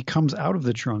trunk, and he comes out of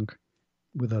the trunk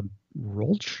with a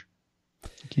Rolch.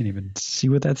 I can't even see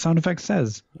what that sound effect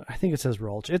says. I think it says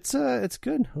Rolch. It's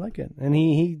good. I like it. And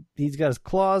he's got his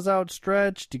claws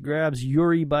outstretched. He grabs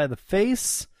Yuri by the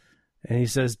face, and he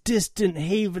says, "Distant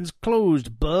Haven's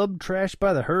closed, bub. Trashed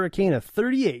by the hurricane of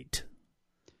 38."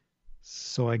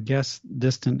 So I guess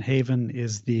Distant Haven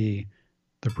is the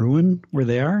ruin where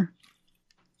they are?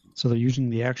 So they're using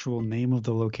the actual name of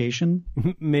the location?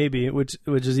 Maybe, which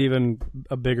is even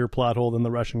a bigger plot hole than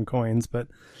the Russian coins, but...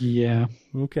 Yeah.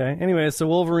 Okay. Anyway, so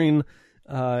Wolverine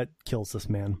kills this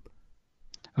man.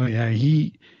 Oh, yeah.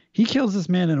 He kills this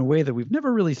man in a way that we've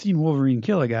never really seen Wolverine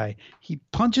kill a guy. He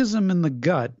punches him in the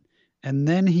gut, and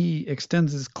then he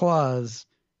extends his claws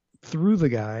through the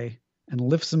guy and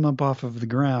lifts him up off of the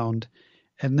ground,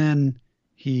 and then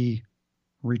he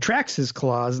retracts his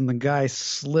claws and the guy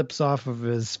slips off of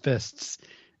his fists.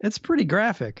 It's pretty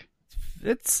graphic.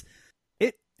 It's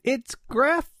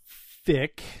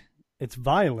graphic. It's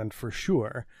violent for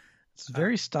sure. It's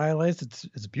very stylized.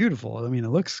 It's beautiful. I mean,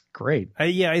 it looks great.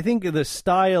 I think the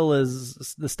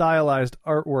stylized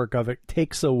artwork of it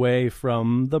takes away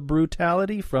from the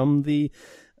brutality, from the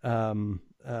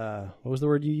what was the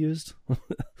word you used?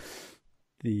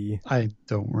 I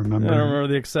don't remember. I don't remember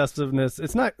the excessiveness.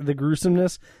 It's not the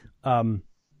gruesomeness. I don't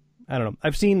know.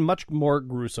 I've seen much more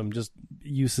gruesome just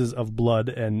uses of blood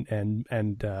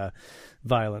and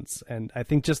violence, and I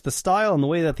think just the style and the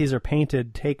way that these are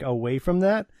painted take away from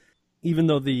that. Even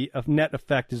though the net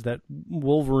effect is that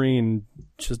Wolverine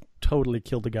just totally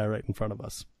killed the guy right in front of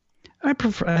us. I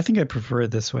think I prefer it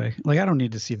this way. Like, I don't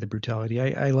need to see the brutality.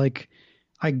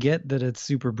 I get that it's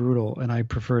super brutal, and I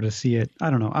prefer to see it. I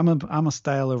don't know. I'm a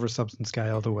style over substance guy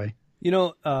all the way.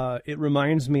 It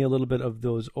reminds me a little bit of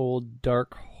those old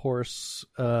Dark Horse,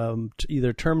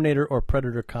 either Terminator or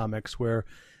Predator comics, where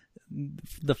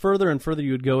the further and further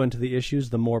you would go into the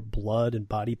issues, the more blood and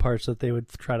body parts that they would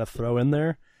try to throw in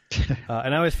there.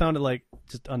 And I always found it like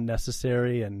just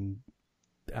unnecessary and,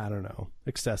 I don't know,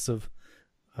 excessive.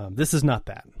 This is not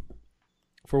that,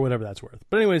 for whatever that's worth.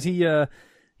 But anyways,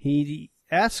 he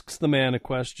asks the man a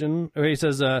question, or he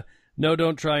says, no,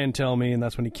 don't try and tell me. And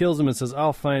that's when he kills him and says,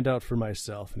 I'll find out for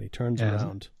myself. And he turns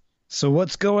around. So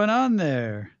what's going on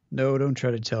there? No, don't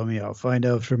try to tell me. I'll find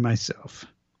out for myself.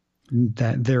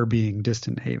 That there being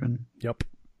Distant Haven. Yep.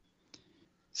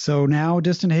 So now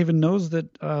Distant Haven knows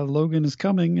that Logan is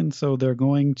coming, and so they're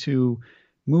going to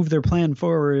move their plan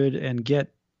forward and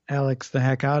get Alex the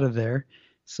heck out of there.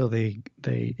 So they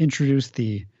introduce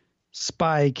the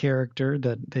spy character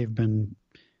that they've been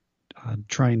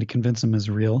trying to convince him is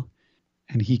real,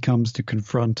 and he comes to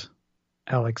confront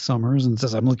Alex Summers and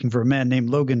says, I'm looking for a man named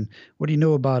Logan. What do you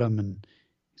know about him? And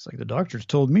he's like, the doctors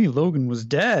told me Logan was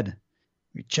dead.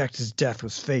 We checked his death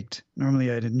was faked.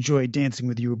 Normally I'd enjoy dancing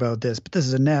with you about this, but this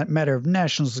is a matter of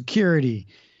national security.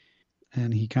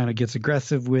 And he kind of gets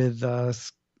aggressive with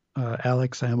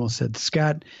Alex. I almost said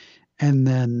Scott. And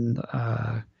then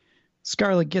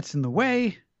Scarlet gets in the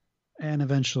way, and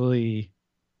eventually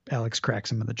Alex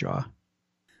cracks him in the jaw.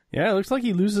 Yeah, it looks like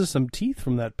he loses some teeth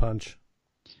from that punch.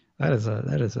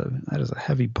 That is a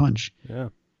heavy punch. Yeah.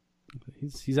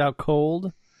 He's out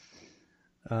cold.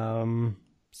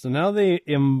 So now they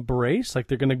embrace, like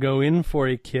they're going to go in for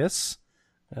a kiss,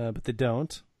 but they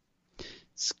don't.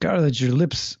 Scarlett,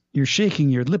 you're shaking,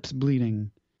 your lips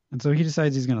bleeding. And so he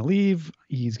decides he's going to leave.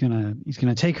 He's going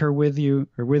to take her with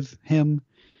him.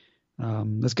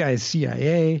 This guy is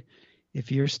CIA.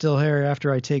 If you're still here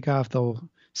after I take off, they'll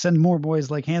send more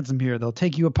boys like Handsome here. They'll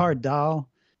take you apart, doll.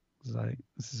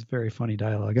 This is very funny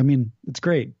dialogue. I mean, it's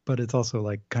great, but it's also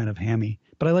like kind of hammy.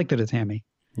 But I like that it's hammy.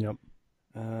 Yep.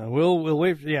 We'll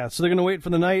wait. Yeah. So they're going to wait for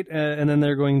the night, and then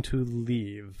they're going to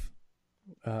leave.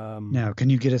 Now, can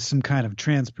you get us some kind of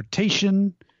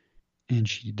transportation? And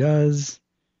she does.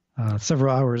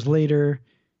 Several hours later,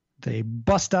 they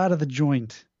bust out of the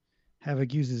joint.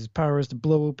 Havoc uses his powers to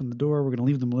blow open the door. We're going to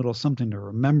leave them a little something to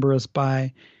remember us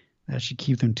by. That should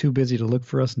keep them too busy to look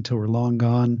for us until we're long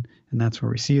gone. And that's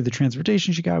where we see the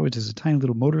transportation she got, which is a tiny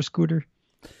little motor scooter.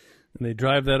 And they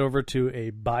drive that over to a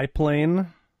biplane.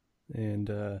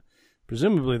 And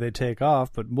presumably they take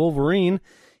off. But Wolverine,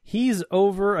 he's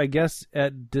over, I guess,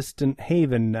 at Distant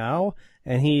Haven now.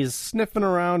 And he's sniffing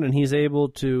around, and he's able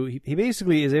to... He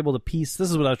basically is able to piece...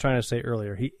 This is what I was trying to say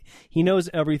earlier. He knows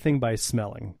everything by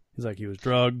smelling. He's like, he was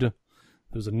drugged.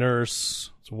 There's a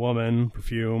nurse. It's a woman.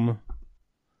 Perfume.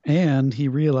 And he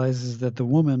realizes that the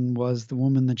woman was the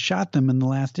woman that shot them in the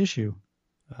last issue.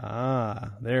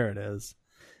 Ah, there it is.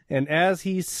 And as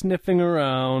he's sniffing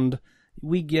around,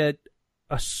 we get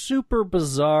a super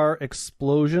bizarre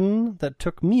explosion that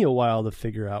took me a while to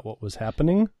figure out what was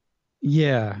happening.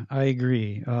 Yeah, I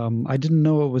agree. I didn't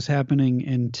know what was happening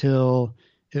until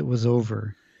it was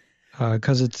over.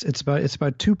 Because it's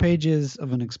about 2 pages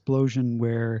of an explosion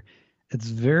where it's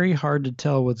very hard to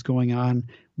tell what's going on.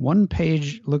 One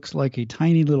page looks like a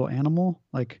tiny little animal,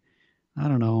 like, I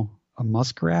don't know, a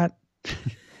muskrat.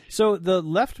 So the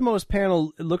leftmost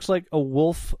panel, it looks like a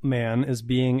wolf man is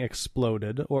being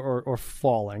exploded or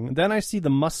falling. Then I see the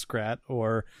muskrat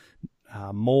or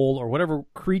mole or whatever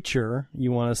creature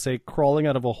you want to say crawling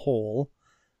out of a hole.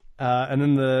 And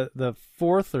then the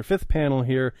fourth or fifth panel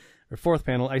here, or fourth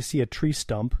panel, I see a tree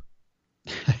stump.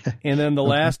 And then the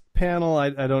last panel, I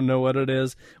don't know what it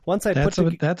is. Once I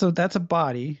that's a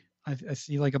body. I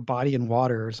see like a body in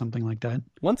water or something like that.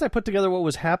 Once I put together what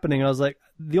was happening, I was like,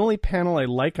 the only panel I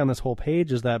like on this whole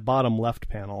page is that bottom left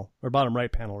panel, or bottom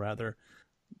right panel rather.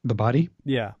 The body?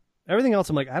 Yeah. Everything else,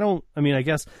 I'm like, I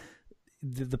guess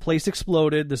the place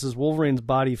exploded. This is Wolverine's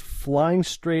body flying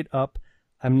straight up.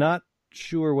 I'm not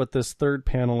sure what this third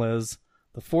panel is.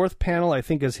 The fourth panel, I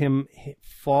think, is him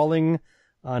falling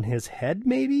on his head,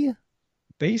 maybe?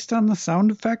 Based on the sound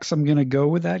effects, I'm going to go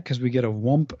with that because we get a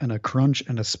whoomp and a crunch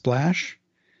and a splash.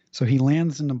 So he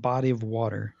lands in a body of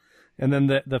water. And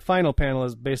then the final panel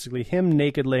is basically him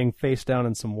naked laying face down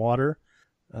in some water,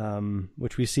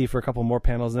 which we see for a couple more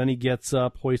panels. And then he gets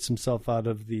up, hoists himself out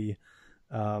of the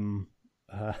out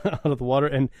of the water.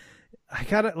 And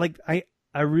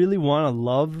I really want to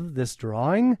love this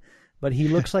drawing, but he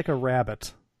looks like a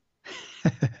rabbit.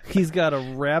 He's got a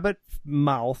rabbit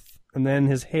mouth, and then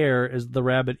his hair is the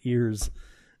rabbit ears.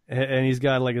 And he's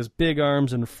got like his big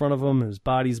arms in front of him, his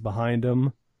body's behind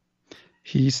him.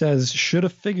 He says, should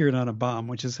have figured on a bomb,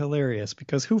 which is hilarious,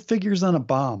 because who figures on a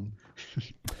bomb?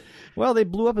 Well, they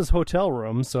blew up his hotel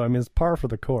room, so I mean, it's par for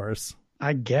the course.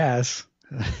 I guess.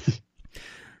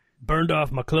 Burned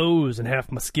off my clothes and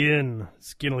half my skin.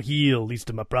 Skin will heal,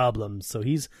 least of my problems. So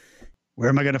he's... Where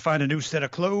am I going to find a new set of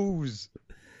clothes?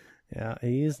 Yeah,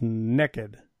 he's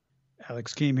naked.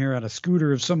 Alex came here on a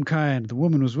scooter of some kind. The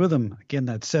woman was with him. Again,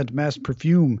 that scent masked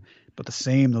perfume, but the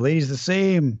same. The lady's the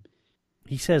same.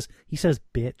 He says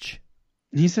bitch.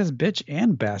 He says bitch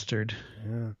and bastard.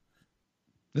 Yeah.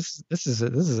 This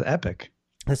is epic.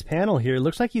 This panel here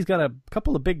looks like he's got a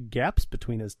couple of big gaps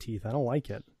between his teeth. I don't like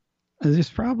it. It's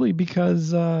probably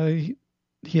because he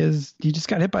just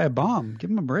got hit by a bomb. Give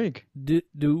him a break.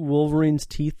 Do Wolverine's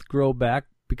teeth grow back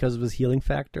because of his healing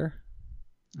factor?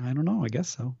 I don't know. I guess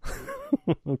so.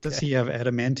 Okay. Does he have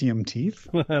adamantium teeth?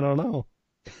 I don't know.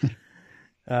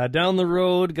 Down the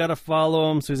road, got to follow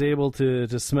him, so he's able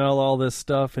to smell all this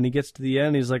stuff. And he gets to the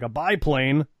end, he's like, a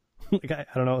biplane. Like, I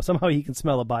don't know. Somehow he can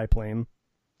smell a biplane.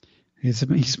 He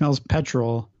smells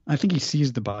petrol. I think he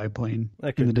sees the biplane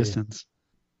in the distance.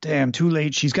 Damn, too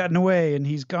late. She's gotten away, and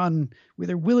he's gone with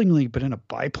her willingly, but in a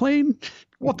biplane?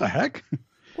 What the heck?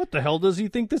 What the hell does he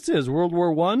think this is? World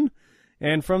War I?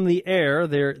 And from the air,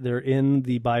 they're in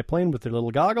the biplane with their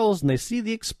little goggles, and they see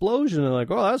the explosion. And they're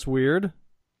like, oh, that's weird.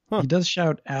 Huh. He does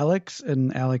shout Alex,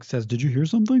 and Alex says, did you hear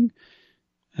something?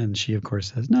 And she, of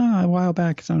course, says, no, a while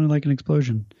back it sounded like an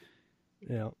explosion.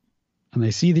 Yeah. and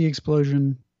they see the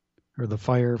explosion or the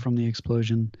fire from the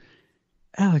explosion.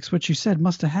 Alex, what you said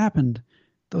must have happened.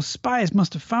 Those spies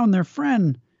must have found their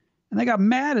friend, and they got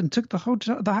mad and took the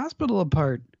hospital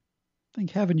apart.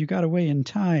 Thank heaven you got away in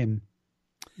time.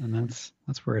 And that's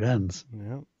where it ends.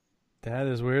 Yeah, that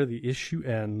is where the issue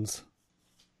ends.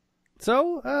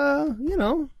 So,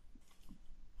 I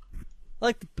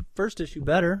like the first issue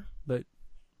better, but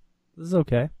this is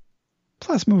okay.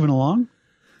 Plus, moving along.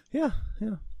 Yeah.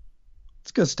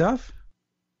 It's good stuff.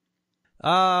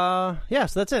 So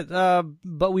that's it.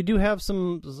 But we do have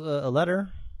a letter.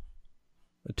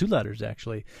 2 letters,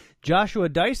 actually. Joshua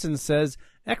Dyson says,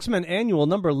 X-Men Annual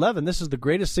number 11. This is the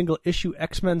greatest single issue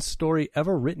X-Men story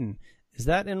ever written. Is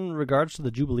that in regards to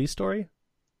the Jubilee story?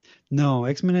 No,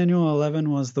 X-Men Annual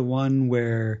 11 was the one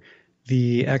where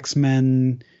the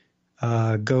X-Men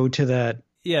go to that.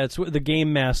 Yeah, it's the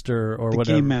Game Master or whatever.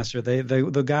 The Game Master.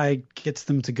 The guy gets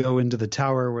them to go into the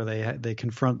tower where they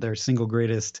confront their single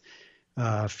greatest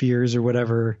fears or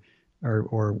whatever,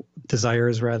 or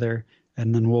desires rather,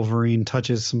 and then Wolverine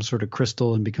touches some sort of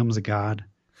crystal and becomes a god.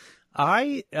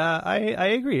 I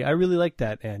agree. I really like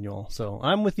that annual. So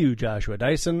I'm with you, Joshua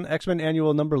Dyson. X-Men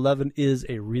Annual number 11 is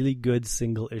a really good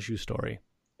single issue story.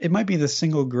 It might be the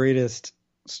single greatest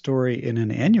story in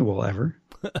an annual ever.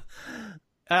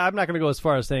 I'm not going to go as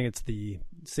far as saying it's the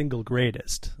single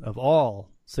greatest of all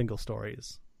single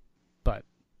stories, but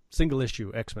single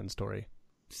issue X-Men story.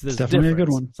 It's definitely a good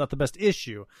one. It's not the best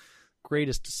issue.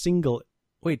 Greatest single.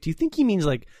 Wait, do you think he means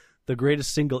like the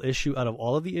greatest single issue out of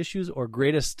all of the issues, or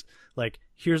greatest, like,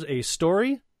 here's a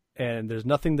story and there's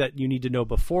nothing that you need to know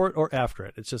before it or after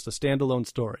it? It's just a standalone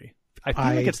story. I feel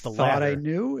like it's the latter. I thought I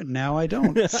knew, and now I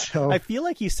don't. So I feel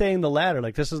like he's saying the latter,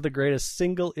 like this is the greatest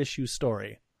single issue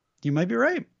story. You might be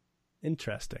right.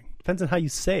 Interesting. Depends on how you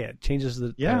say it. Changes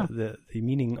the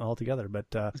meaning altogether. But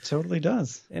it totally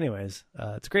does. Anyways,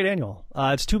 it's a great annual.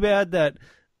 It's too bad that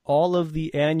all of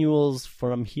the annuals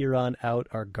from here on out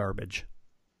are garbage.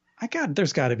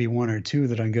 There's got to be 1 or 2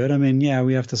 that are good. I mean, yeah,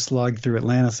 we have to slog through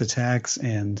Atlantis Attacks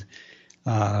and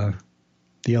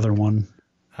the other one.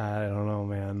 I don't know,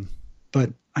 man.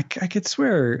 But I could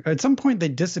swear at some point they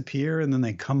disappear and then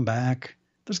they come back.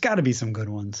 There's got to be some good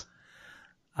ones.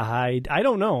 I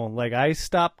don't know. Like, I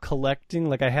stopped collecting.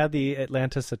 Like, I had the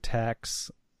Atlantis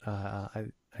Attacks. I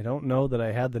don't know that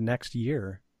I had the next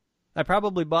year. I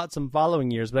probably bought some following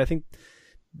years, but I think,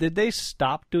 did they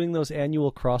stop doing those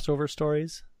annual crossover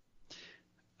stories?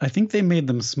 I think they made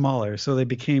them smaller, so they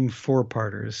became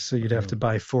 4-parters. So you'd have to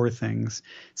buy 4 things.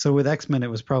 So with X-Men,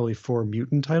 it was probably 4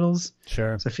 mutant titles.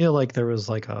 Sure. So I feel like there was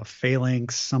like a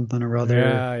Phalanx something or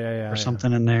other, or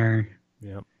something in there.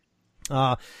 Yeah.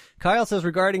 Kyle says,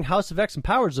 regarding House of X and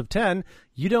Powers of 10,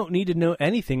 you don't need to know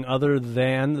anything other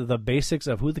than the basics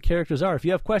of who the characters are. If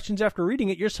you have questions after reading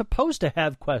it, you're supposed to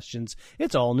have questions.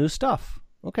 It's all new stuff.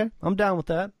 Okay, I'm down with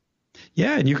that.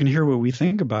 Yeah, and you can hear what we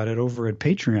think about it over at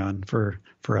Patreon for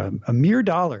a mere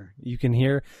 $1. You can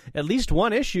hear at least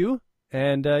one issue,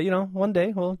 and one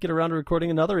day we'll get around to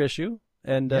recording another issue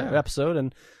and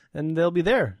episode, and they'll be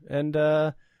there. And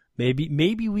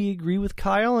maybe we agree with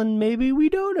Kyle, and maybe we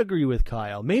don't agree with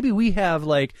Kyle. Maybe we have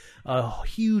like a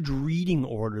huge reading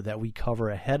order that we cover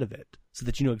ahead of it, so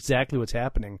that you know exactly what's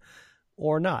happening,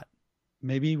 or not.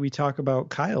 Maybe we talk about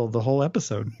Kyle the whole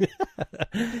episode.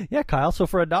 Yeah, Kyle. So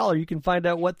for $1, you can find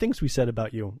out what things we said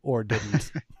about you or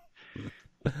didn't.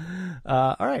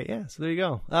 All right. Yeah. So there you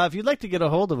go. If you'd like to get a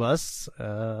hold of us,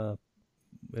 and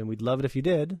we'd love it if you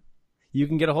did, you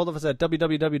can get a hold of us at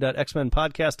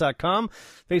www.xmenpodcast.com,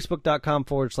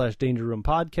 facebook.com/Danger Room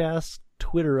Podcast,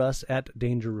 Twitter us at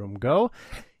Danger Room Go.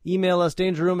 Email us,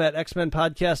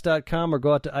 dangerroom@xmenpodcast.com, or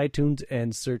go out to iTunes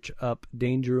and search up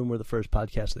Danger Room. We're the first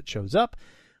podcast that shows up.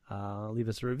 Leave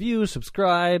us a review,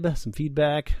 subscribe, some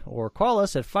feedback, or call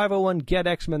us at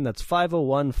 501-GET-X-Men. That's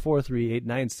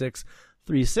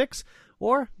 501-438-9636.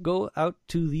 Or go out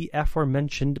to the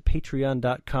aforementioned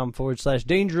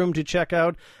patreon.com/Danger Room to check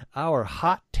out our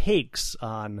hot takes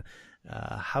on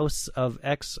House of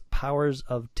X, Powers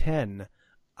of 10.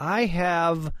 I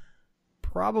have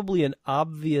probably an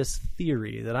obvious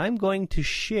theory that I'm going to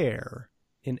share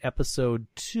in episode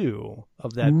 2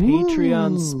 of that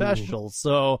Patreon special.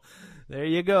 So there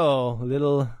you go.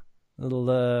 Little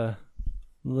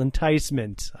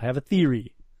enticement. I have a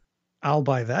theory. I'll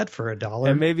buy that for $1.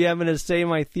 And maybe I'm going to say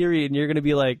my theory and you're going to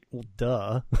be like, well,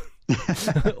 duh.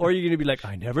 Or you're going to be like,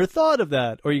 I never thought of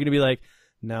that. Or you're going to be like,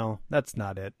 no, that's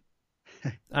not it.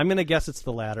 I'm going to guess it's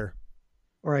the latter.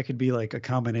 Or I could be like a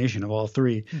combination of all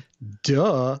 3.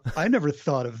 Duh. I never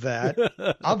thought of that.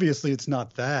 Obviously, it's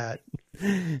not that.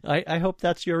 I hope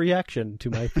that's your reaction to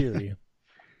my theory.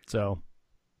 So,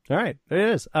 All right, there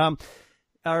it is.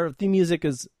 Our theme music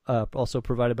is also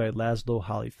provided by Laszlo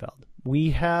Holyfeld.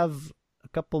 We have a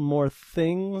couple more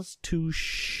things to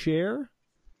share.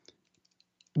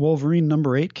 Wolverine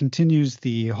number 8 continues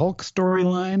the Hulk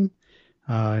storyline.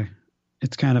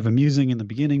 It's kind of amusing in the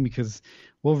beginning because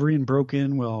Wolverine broke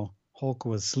in while Hulk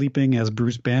was sleeping as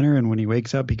Bruce Banner, and when he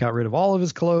wakes up, he got rid of all of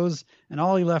his clothes, and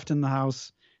all he left in the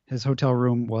house, his hotel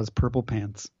room, was purple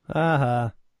pants. Uh-huh.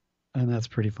 And that's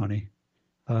pretty funny.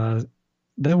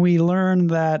 Then we learn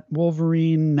that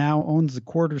Wolverine now owns a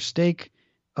quarter stake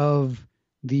of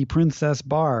the Princess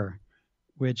Bar,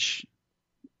 which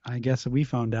I guess we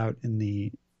found out in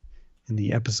the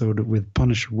episode with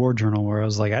Punisher War Journal, where I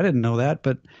was like, I didn't know that,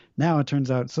 but now it turns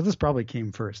out, so this probably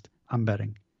came first, I'm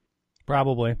betting.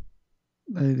 Probably.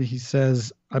 He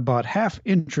says, I bought half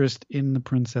interest in the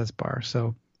Princess Bar.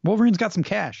 So Wolverine's got some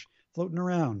cash floating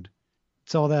around.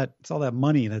 It's all that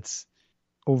money that's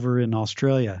over in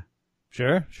Australia.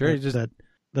 Sure. That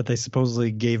they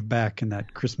supposedly gave back in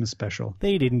that Christmas special.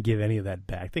 They didn't give any of that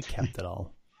back. They kept it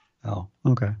all. Oh,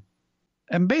 okay.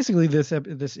 And basically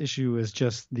this issue is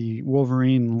just the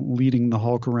Wolverine leading the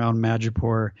Hulk around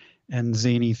Madripoor, and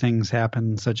zany things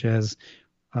happen, such as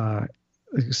Hulk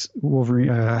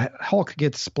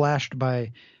gets splashed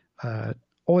by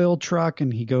oil truck,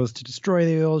 and he goes to destroy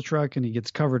the oil truck, and he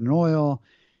gets covered in oil,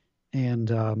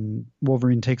 and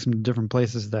Wolverine takes him to different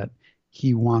places that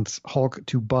he wants Hulk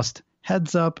to bust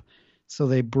heads up. So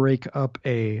they break up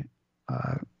a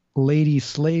lady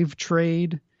slave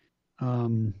trade,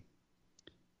 and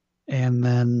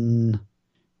then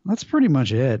that's pretty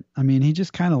much it. I mean, he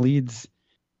just kind of leads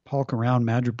Hulk around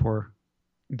Madripoor,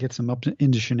 gets him up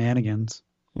into shenanigans.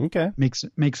 Okay.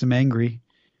 Makes him angry.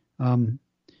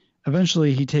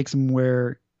 Eventually, he takes him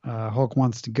where Hulk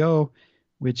wants to go,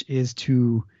 which is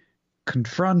to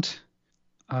confront,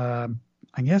 I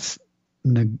guess,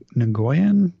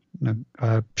 Nagoyan,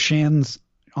 Shan's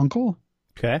uncle.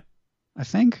 Okay. I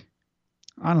think.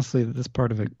 Honestly, this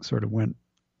part of it sort of went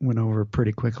over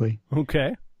pretty quickly.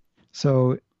 Okay.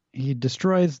 So he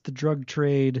destroys the drug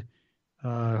trade.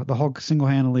 The Hulk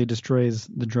single-handedly destroys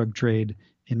the drug trade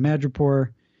in Madripoor,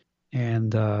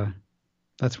 and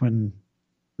that's when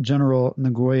General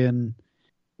Nagoyan,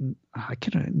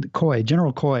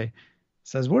 General Coy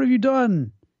says, "What have you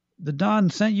done? The Don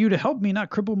sent you to help me,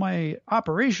 not cripple my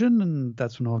operation." And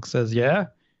that's when Hulk says, "Yeah,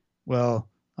 well,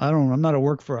 I'm not a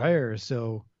work for hire,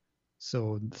 so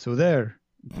there.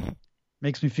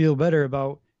 Makes me feel better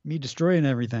about me destroying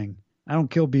everything. I don't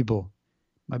kill people.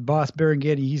 My boss,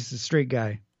 Barangeti, he's a straight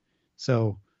guy.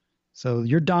 So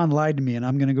your Don lied to me, and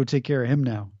I'm going to go take care of him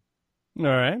now." All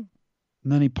right.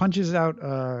 And then he punches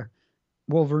out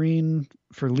Wolverine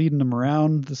for leading him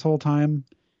around this whole time.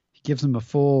 He gives him a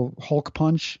full Hulk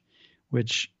punch,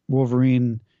 which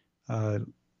leads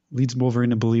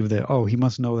Wolverine to believe that, oh, he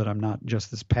must know that I'm not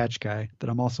just this patch guy, that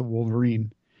I'm also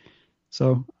Wolverine.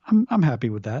 So I'm happy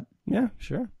with that. Yeah,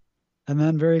 sure. And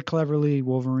then very cleverly,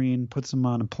 Wolverine puts him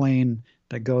on a plane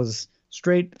that goes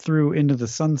straight through into the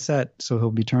sunset, so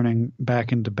he'll be turning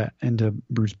back into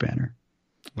Bruce Banner.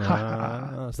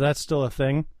 So that's still a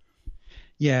thing?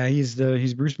 Yeah, he's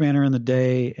Bruce Banner in the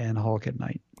day and Hulk at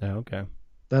night. Oh, okay.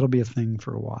 That'll be a thing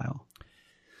for a while.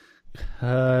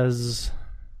 That's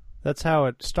how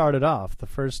it started off, the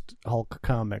first Hulk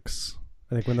comics.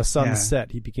 I think when the sun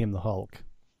set, he became the Hulk.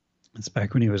 It's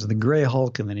back when he was the Gray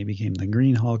Hulk, and then he became the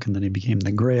Green Hulk, and then he became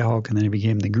the Gray Hulk, and then he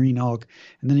became the Green Hulk,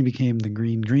 and then he became the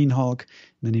Green Hulk,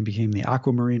 and then he became the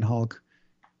Aquamarine Hulk.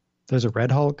 There's a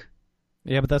Red Hulk.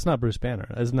 Yeah, but that's not Bruce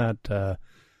Banner. Isn't that the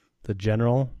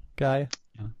General guy?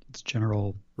 Yeah, it's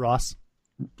General Ross.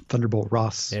 Thunderbolt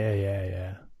Ross.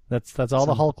 Yeah. That's all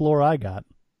the Hulk lore I got.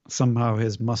 Somehow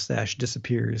his mustache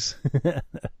disappears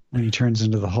when he turns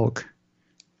into the Hulk.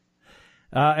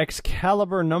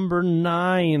 Excalibur number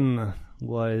 9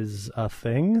 was a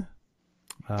thing.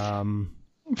 In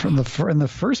the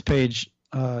first page,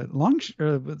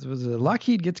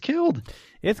 Lockheed gets killed.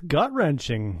 It's gut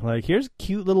wrenching. Like, here's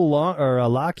cute little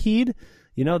Lockheed.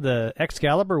 You know, the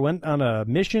Excalibur went on a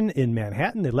mission in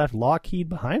Manhattan. They left Lockheed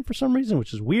behind for some reason,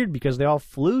 which is weird because they all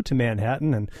flew to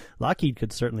Manhattan, and Lockheed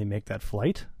could certainly make that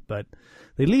flight. But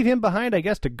they leave him behind, I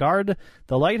guess, to guard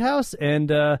the lighthouse,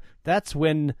 and that's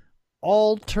when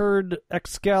alternate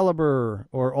Excalibur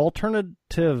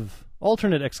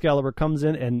comes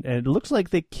in, and it looks like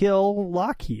they kill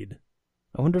Lockheed.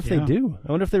 I wonder if they do.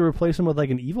 I wonder if they replace him with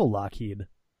like an evil Lockheed.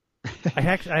 I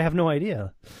have no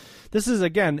idea. This is,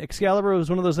 again, Excalibur was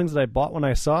one of those things that I bought when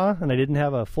I saw, and I didn't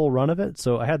have a full run of it.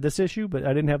 So I had this issue, but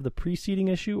I didn't have the preceding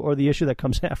issue or the issue that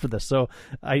comes after this. So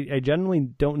I generally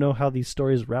don't know how these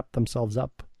stories wrap themselves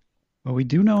up. Well, we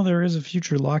do know there is a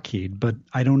future Lockheed, but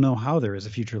I don't know how there is a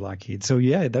future Lockheed. So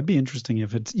yeah, that'd be interesting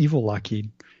if it's evil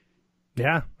Lockheed.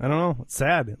 Yeah, I don't know. It's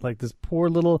sad. Like this poor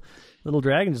little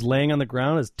dragon just laying on the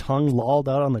ground, his tongue lolled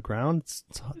out on the ground.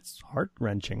 It's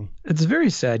heart-wrenching. It's very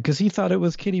sad because he thought it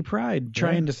was Kitty Pryde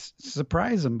trying to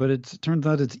surprise him, but it turns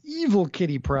out it's evil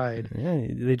Kitty Pryde. Yeah,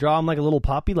 they draw him like a little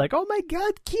puppy, like, oh my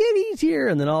God, Kitty's here.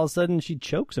 And then all of a sudden she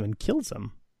chokes him and kills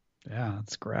him. Yeah,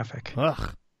 it's graphic.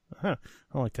 Ugh. I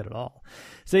don't like that at all.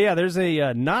 So yeah, there's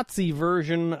a Nazi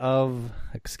version of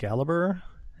Excalibur.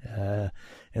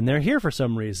 And they're here for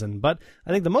some reason. But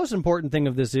I think the most important thing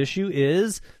of this issue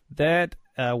is that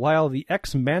while the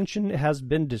X-Mansion has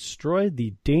been destroyed,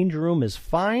 the Danger Room is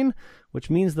fine, which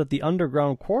means that the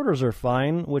underground quarters are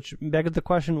fine, which begs the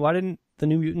question, why didn't the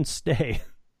New Mutants stay?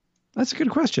 That's a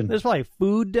good question. There's probably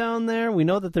food down there. We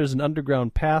know that there's an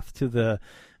underground path to the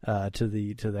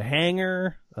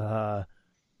hangar, to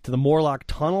the Morlock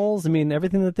tunnels. I mean,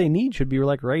 everything that they need should be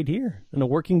like right here in a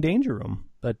working Danger Room.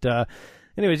 But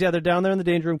anyways, yeah, they're down there in the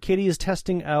Danger Room. Kitty is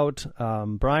testing out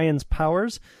Brian's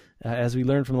powers. As we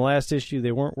learned from the last issue,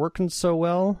 they weren't working so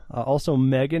well. Also,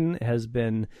 Megan has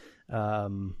been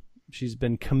she's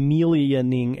been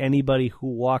chameleoning anybody who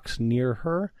walks near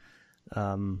her.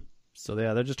 So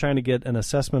yeah, they're just trying to get an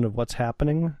assessment of what's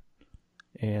happening.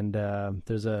 And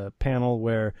there's a panel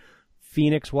where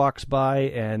Phoenix walks by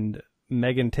and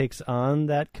Megan takes on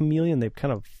that chameleon. They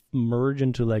kind of merge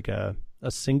into like a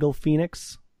single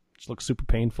Phoenix, which looks super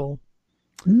painful.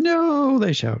 No,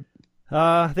 they shout.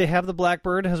 They have the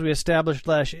Blackbird, as we established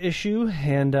last issue,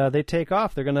 and they take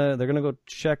off. They're gonna go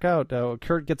check out.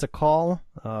 Kurt gets a call,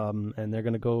 and they're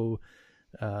gonna go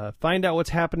find out what's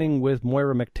happening with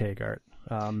Moira McTaggart.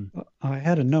 I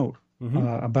had a note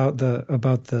about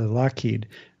the Lockheed.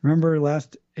 Remember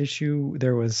last issue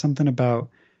there was something about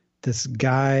this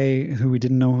guy who we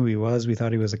didn't know who he was. We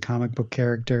thought he was a comic book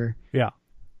character. Yeah.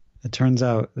 It turns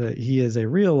out that he is a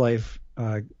real life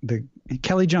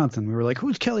Kelly Johnson. We were like,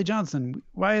 who's Kelly Johnson?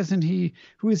 Why isn't he?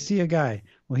 Who is he a guy?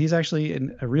 Well, he's actually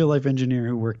a real life engineer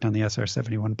who worked on the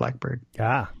SR-71 Blackbird.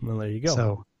 Ah, well, there you go.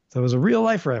 So it was a real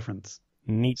life reference.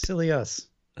 Neat. Silly us.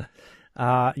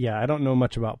 Yeah, I don't know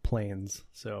much about planes,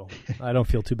 so I don't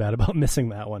feel too bad about missing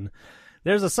that one.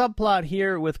 There's a subplot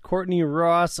here with Courtney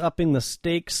Ross upping the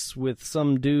stakes with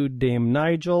some dude named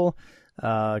Nigel,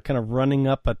 kind of running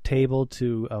up a table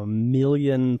to £1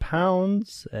 million,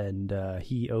 and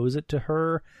he owes it to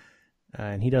her,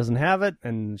 and he doesn't have it,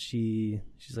 and she's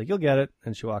like, you'll get it,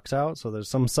 and she walks out. So there's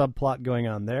some subplot going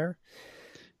on there.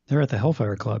 They're at the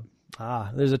Hellfire Club.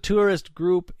 There's a tourist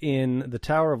group in the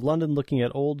Tower of London looking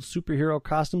at old superhero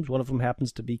costumes. One of them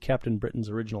happens to be Captain Britain's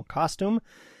original costume.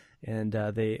 And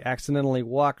they accidentally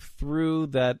walk through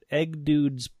that egg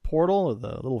dude's portal,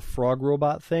 the little frog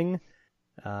robot thing,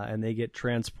 and they get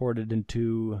transported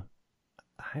into...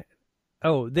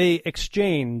 they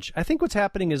exchange. I think what's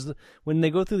happening is when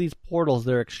they go through these portals,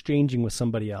 they're exchanging with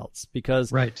somebody else.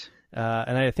 Because, right.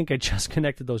 And I think I just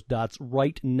connected those dots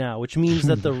right now, which means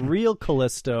that the real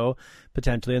Callisto,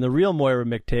 potentially, and the real Moira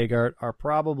McTaggart are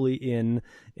probably in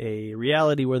a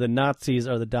reality where the Nazis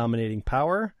are the dominating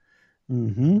power.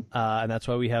 Mm-hmm. And that's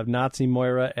why we have Nazi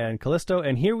Moira and Callisto.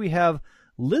 And here we have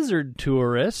lizard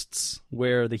tourists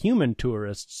where the human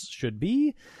tourists should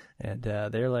be. And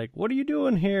they're like, what are you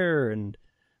doing here? And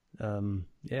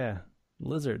yeah,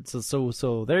 lizards.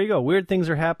 So there you go. Weird things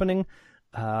are happening.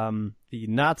 The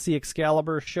Nazi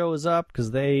Excalibur shows up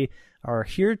because they are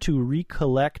here to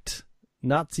recollect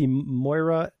Nazi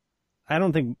Moira. I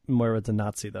don't think Moira's a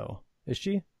Nazi, though. Is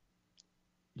she?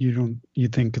 You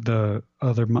think the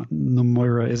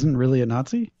Moira isn't really a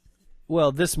Nazi?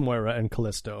 Well, this Moira and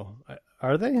Callisto,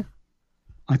 are they?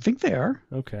 I think they are.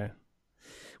 Okay.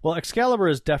 Well, Excalibur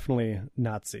is definitely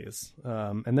Nazis,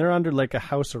 and they're under like a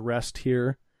house arrest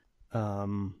here.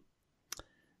 So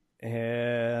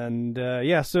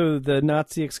the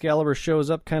Nazi Excalibur shows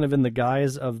up kind of in the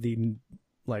guise of the,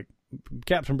 like,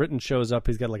 Captain Britain shows up.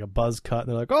 He's got like a buzz cut, and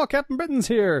they're like, oh, Captain Britain's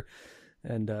here.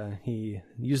 And he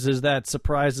uses that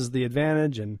surprise as the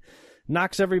advantage and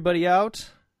knocks everybody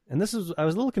out. And I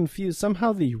was a little confused.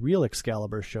 Somehow the real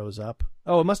Excalibur shows up.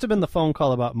 Oh, it must have been the phone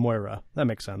call about Moira. That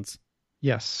makes sense.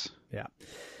 Yes. Yeah.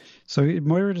 So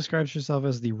Moira describes herself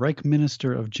as the Reich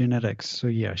Minister of Genetics. So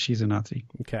yeah, she's a Nazi.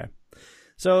 Okay.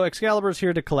 So Excalibur's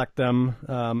here to collect them.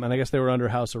 And I guess they were under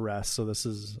house arrest. So this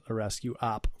is a rescue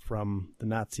op from the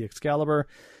Nazi Excalibur.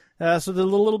 So there's a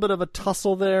little bit of a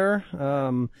tussle there.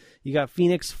 You got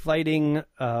Phoenix fighting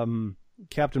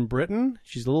Captain Britain.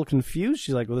 She's a little confused.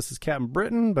 She's like, well, this is Captain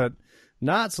Britain, but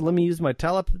not. So let me use my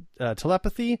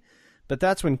telepathy. But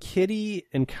that's when Kitty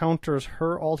encounters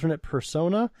her alternate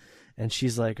persona. and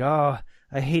she's like, "Oh,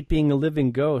 I hate being a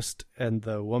living ghost." And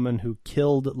the woman who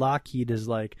killed Lockheed is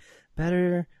like,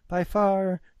 "Better by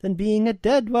far than being a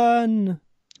dead one."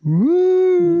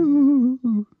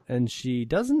 Woo! And she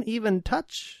doesn't even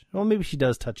touch, well, maybe she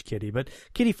does touch Kitty, but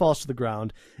Kitty falls to the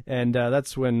ground. And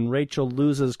that's when Rachel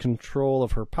loses control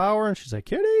of her power, and she's like,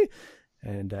 "Kitty!"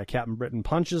 And Captain Britain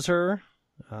punches her.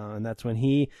 And that's when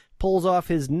he pulls off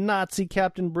his Nazi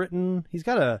Captain Britain. He's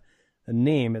got a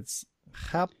name. It's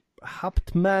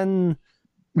Hauptmann.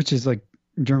 Which is like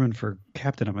German for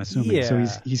captain, I'm assuming. Yeah. So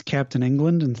he's Captain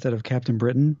England instead of Captain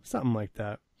Britain? Something like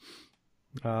that.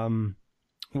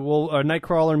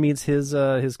 Nightcrawler meets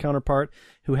his counterpart,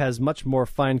 who has much more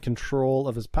fine control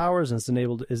of his powers and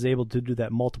is able to do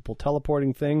that multiple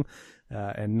teleporting thing,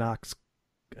 and knocks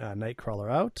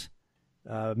Nightcrawler out.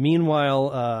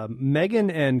 Meanwhile, Megan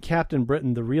and Captain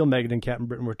Britain, the real Megan and Captain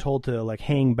Britain, were told to like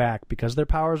hang back because their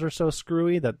powers are so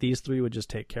screwy that these three would just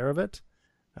take care of it.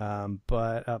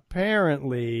 But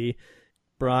apparently,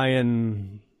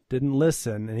 Brian didn't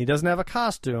listen, and he doesn't have a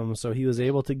costume, so he was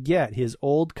able to get his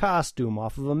old costume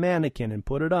off of a mannequin and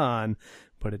put it on,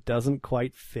 but it doesn't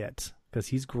quite fit because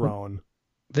he's grown.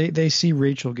 They see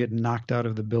Rachel get knocked out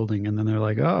of the building, and then they're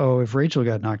like, "Oh, if Rachel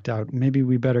got knocked out, maybe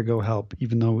we better go help,"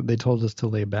 even though they told us to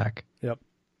lay back. Yep.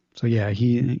 So yeah,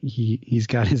 he's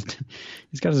got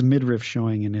his midriff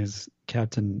showing in his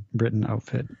Captain Britain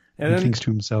outfit, and he thinks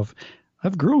to himself,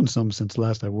 "I've grown some since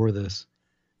last I wore this."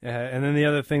 And then the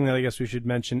other thing that I guess we should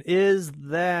mention is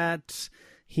that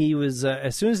he was,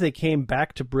 as soon as they came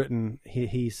back to Britain,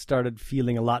 he started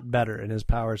feeling a lot better, and his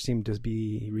powers seemed to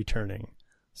be returning.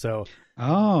 So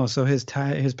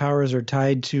his powers are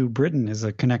tied to Britain is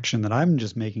a connection that I'm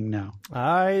just making now.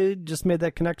 I just made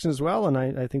that connection as well, and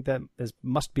I think that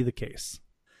must be the case.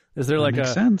 Is there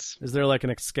Makes sense. Is there like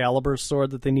an Excalibur sword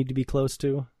that they need to be close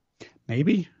to?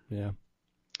 Maybe. Yeah.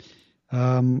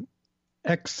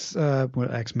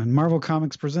 X-Men. Marvel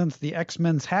Comics presents the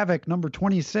X-Men's Havoc number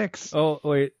 26. Oh,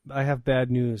 wait, I have bad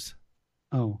news.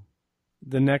 Oh.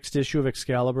 The next issue of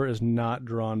Excalibur is not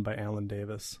drawn by Alan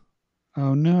Davis.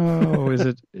 Oh no.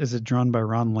 Is it drawn by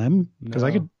Ron Lim? Because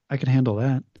No. I could handle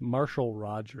that. Marshall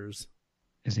Rogers.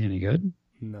 Is he any good?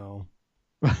 No.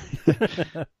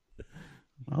 Well,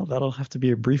 that'll have to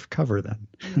be a brief cover then.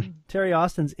 Terry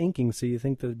Austin's inking, so you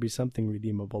think there'd be something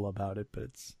redeemable about it, but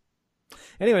it's...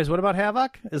 Anyways, what about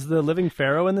Havoc? Is the Living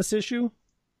Pharaoh in this issue?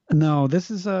 No,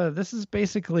 this is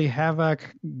basically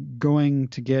Havoc going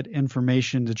to get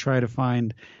information to try to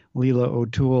find Leela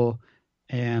O'Toole,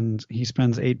 and he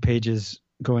spends 8 pages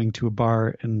going to a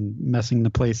bar and messing the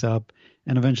place up,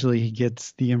 and eventually he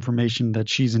gets the information that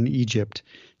she's in Egypt.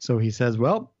 So he says,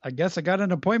 "Well, I guess I got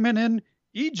an appointment in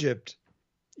Egypt."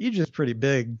 Egypt's pretty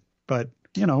big, but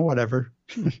whatever.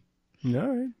 All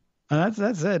right.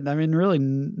 That's it. I mean, really,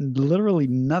 literally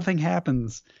nothing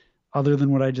happens other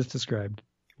than what I just described.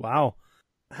 Wow.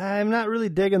 I'm not really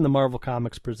digging the Marvel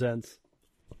Comics Presents.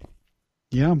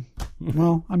 Yeah.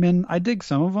 Well, I mean, I dig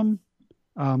some of them.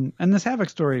 And this Havoc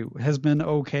story has been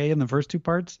okay in the first 2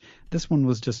 parts. This one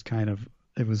was just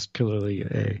it was clearly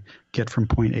a get from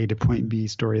point A to point B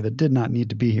story that did not need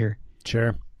to be here.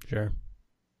 Sure.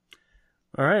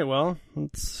 All right, well,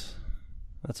 that's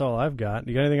all I've got.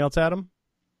 You got anything else, Adam?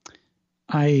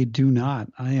 I do not.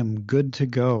 I am good to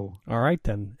go. All right,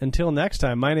 then. Until next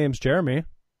time, my name's Jeremy.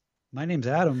 My name's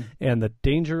Adam. And the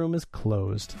Danger Room is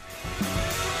closed.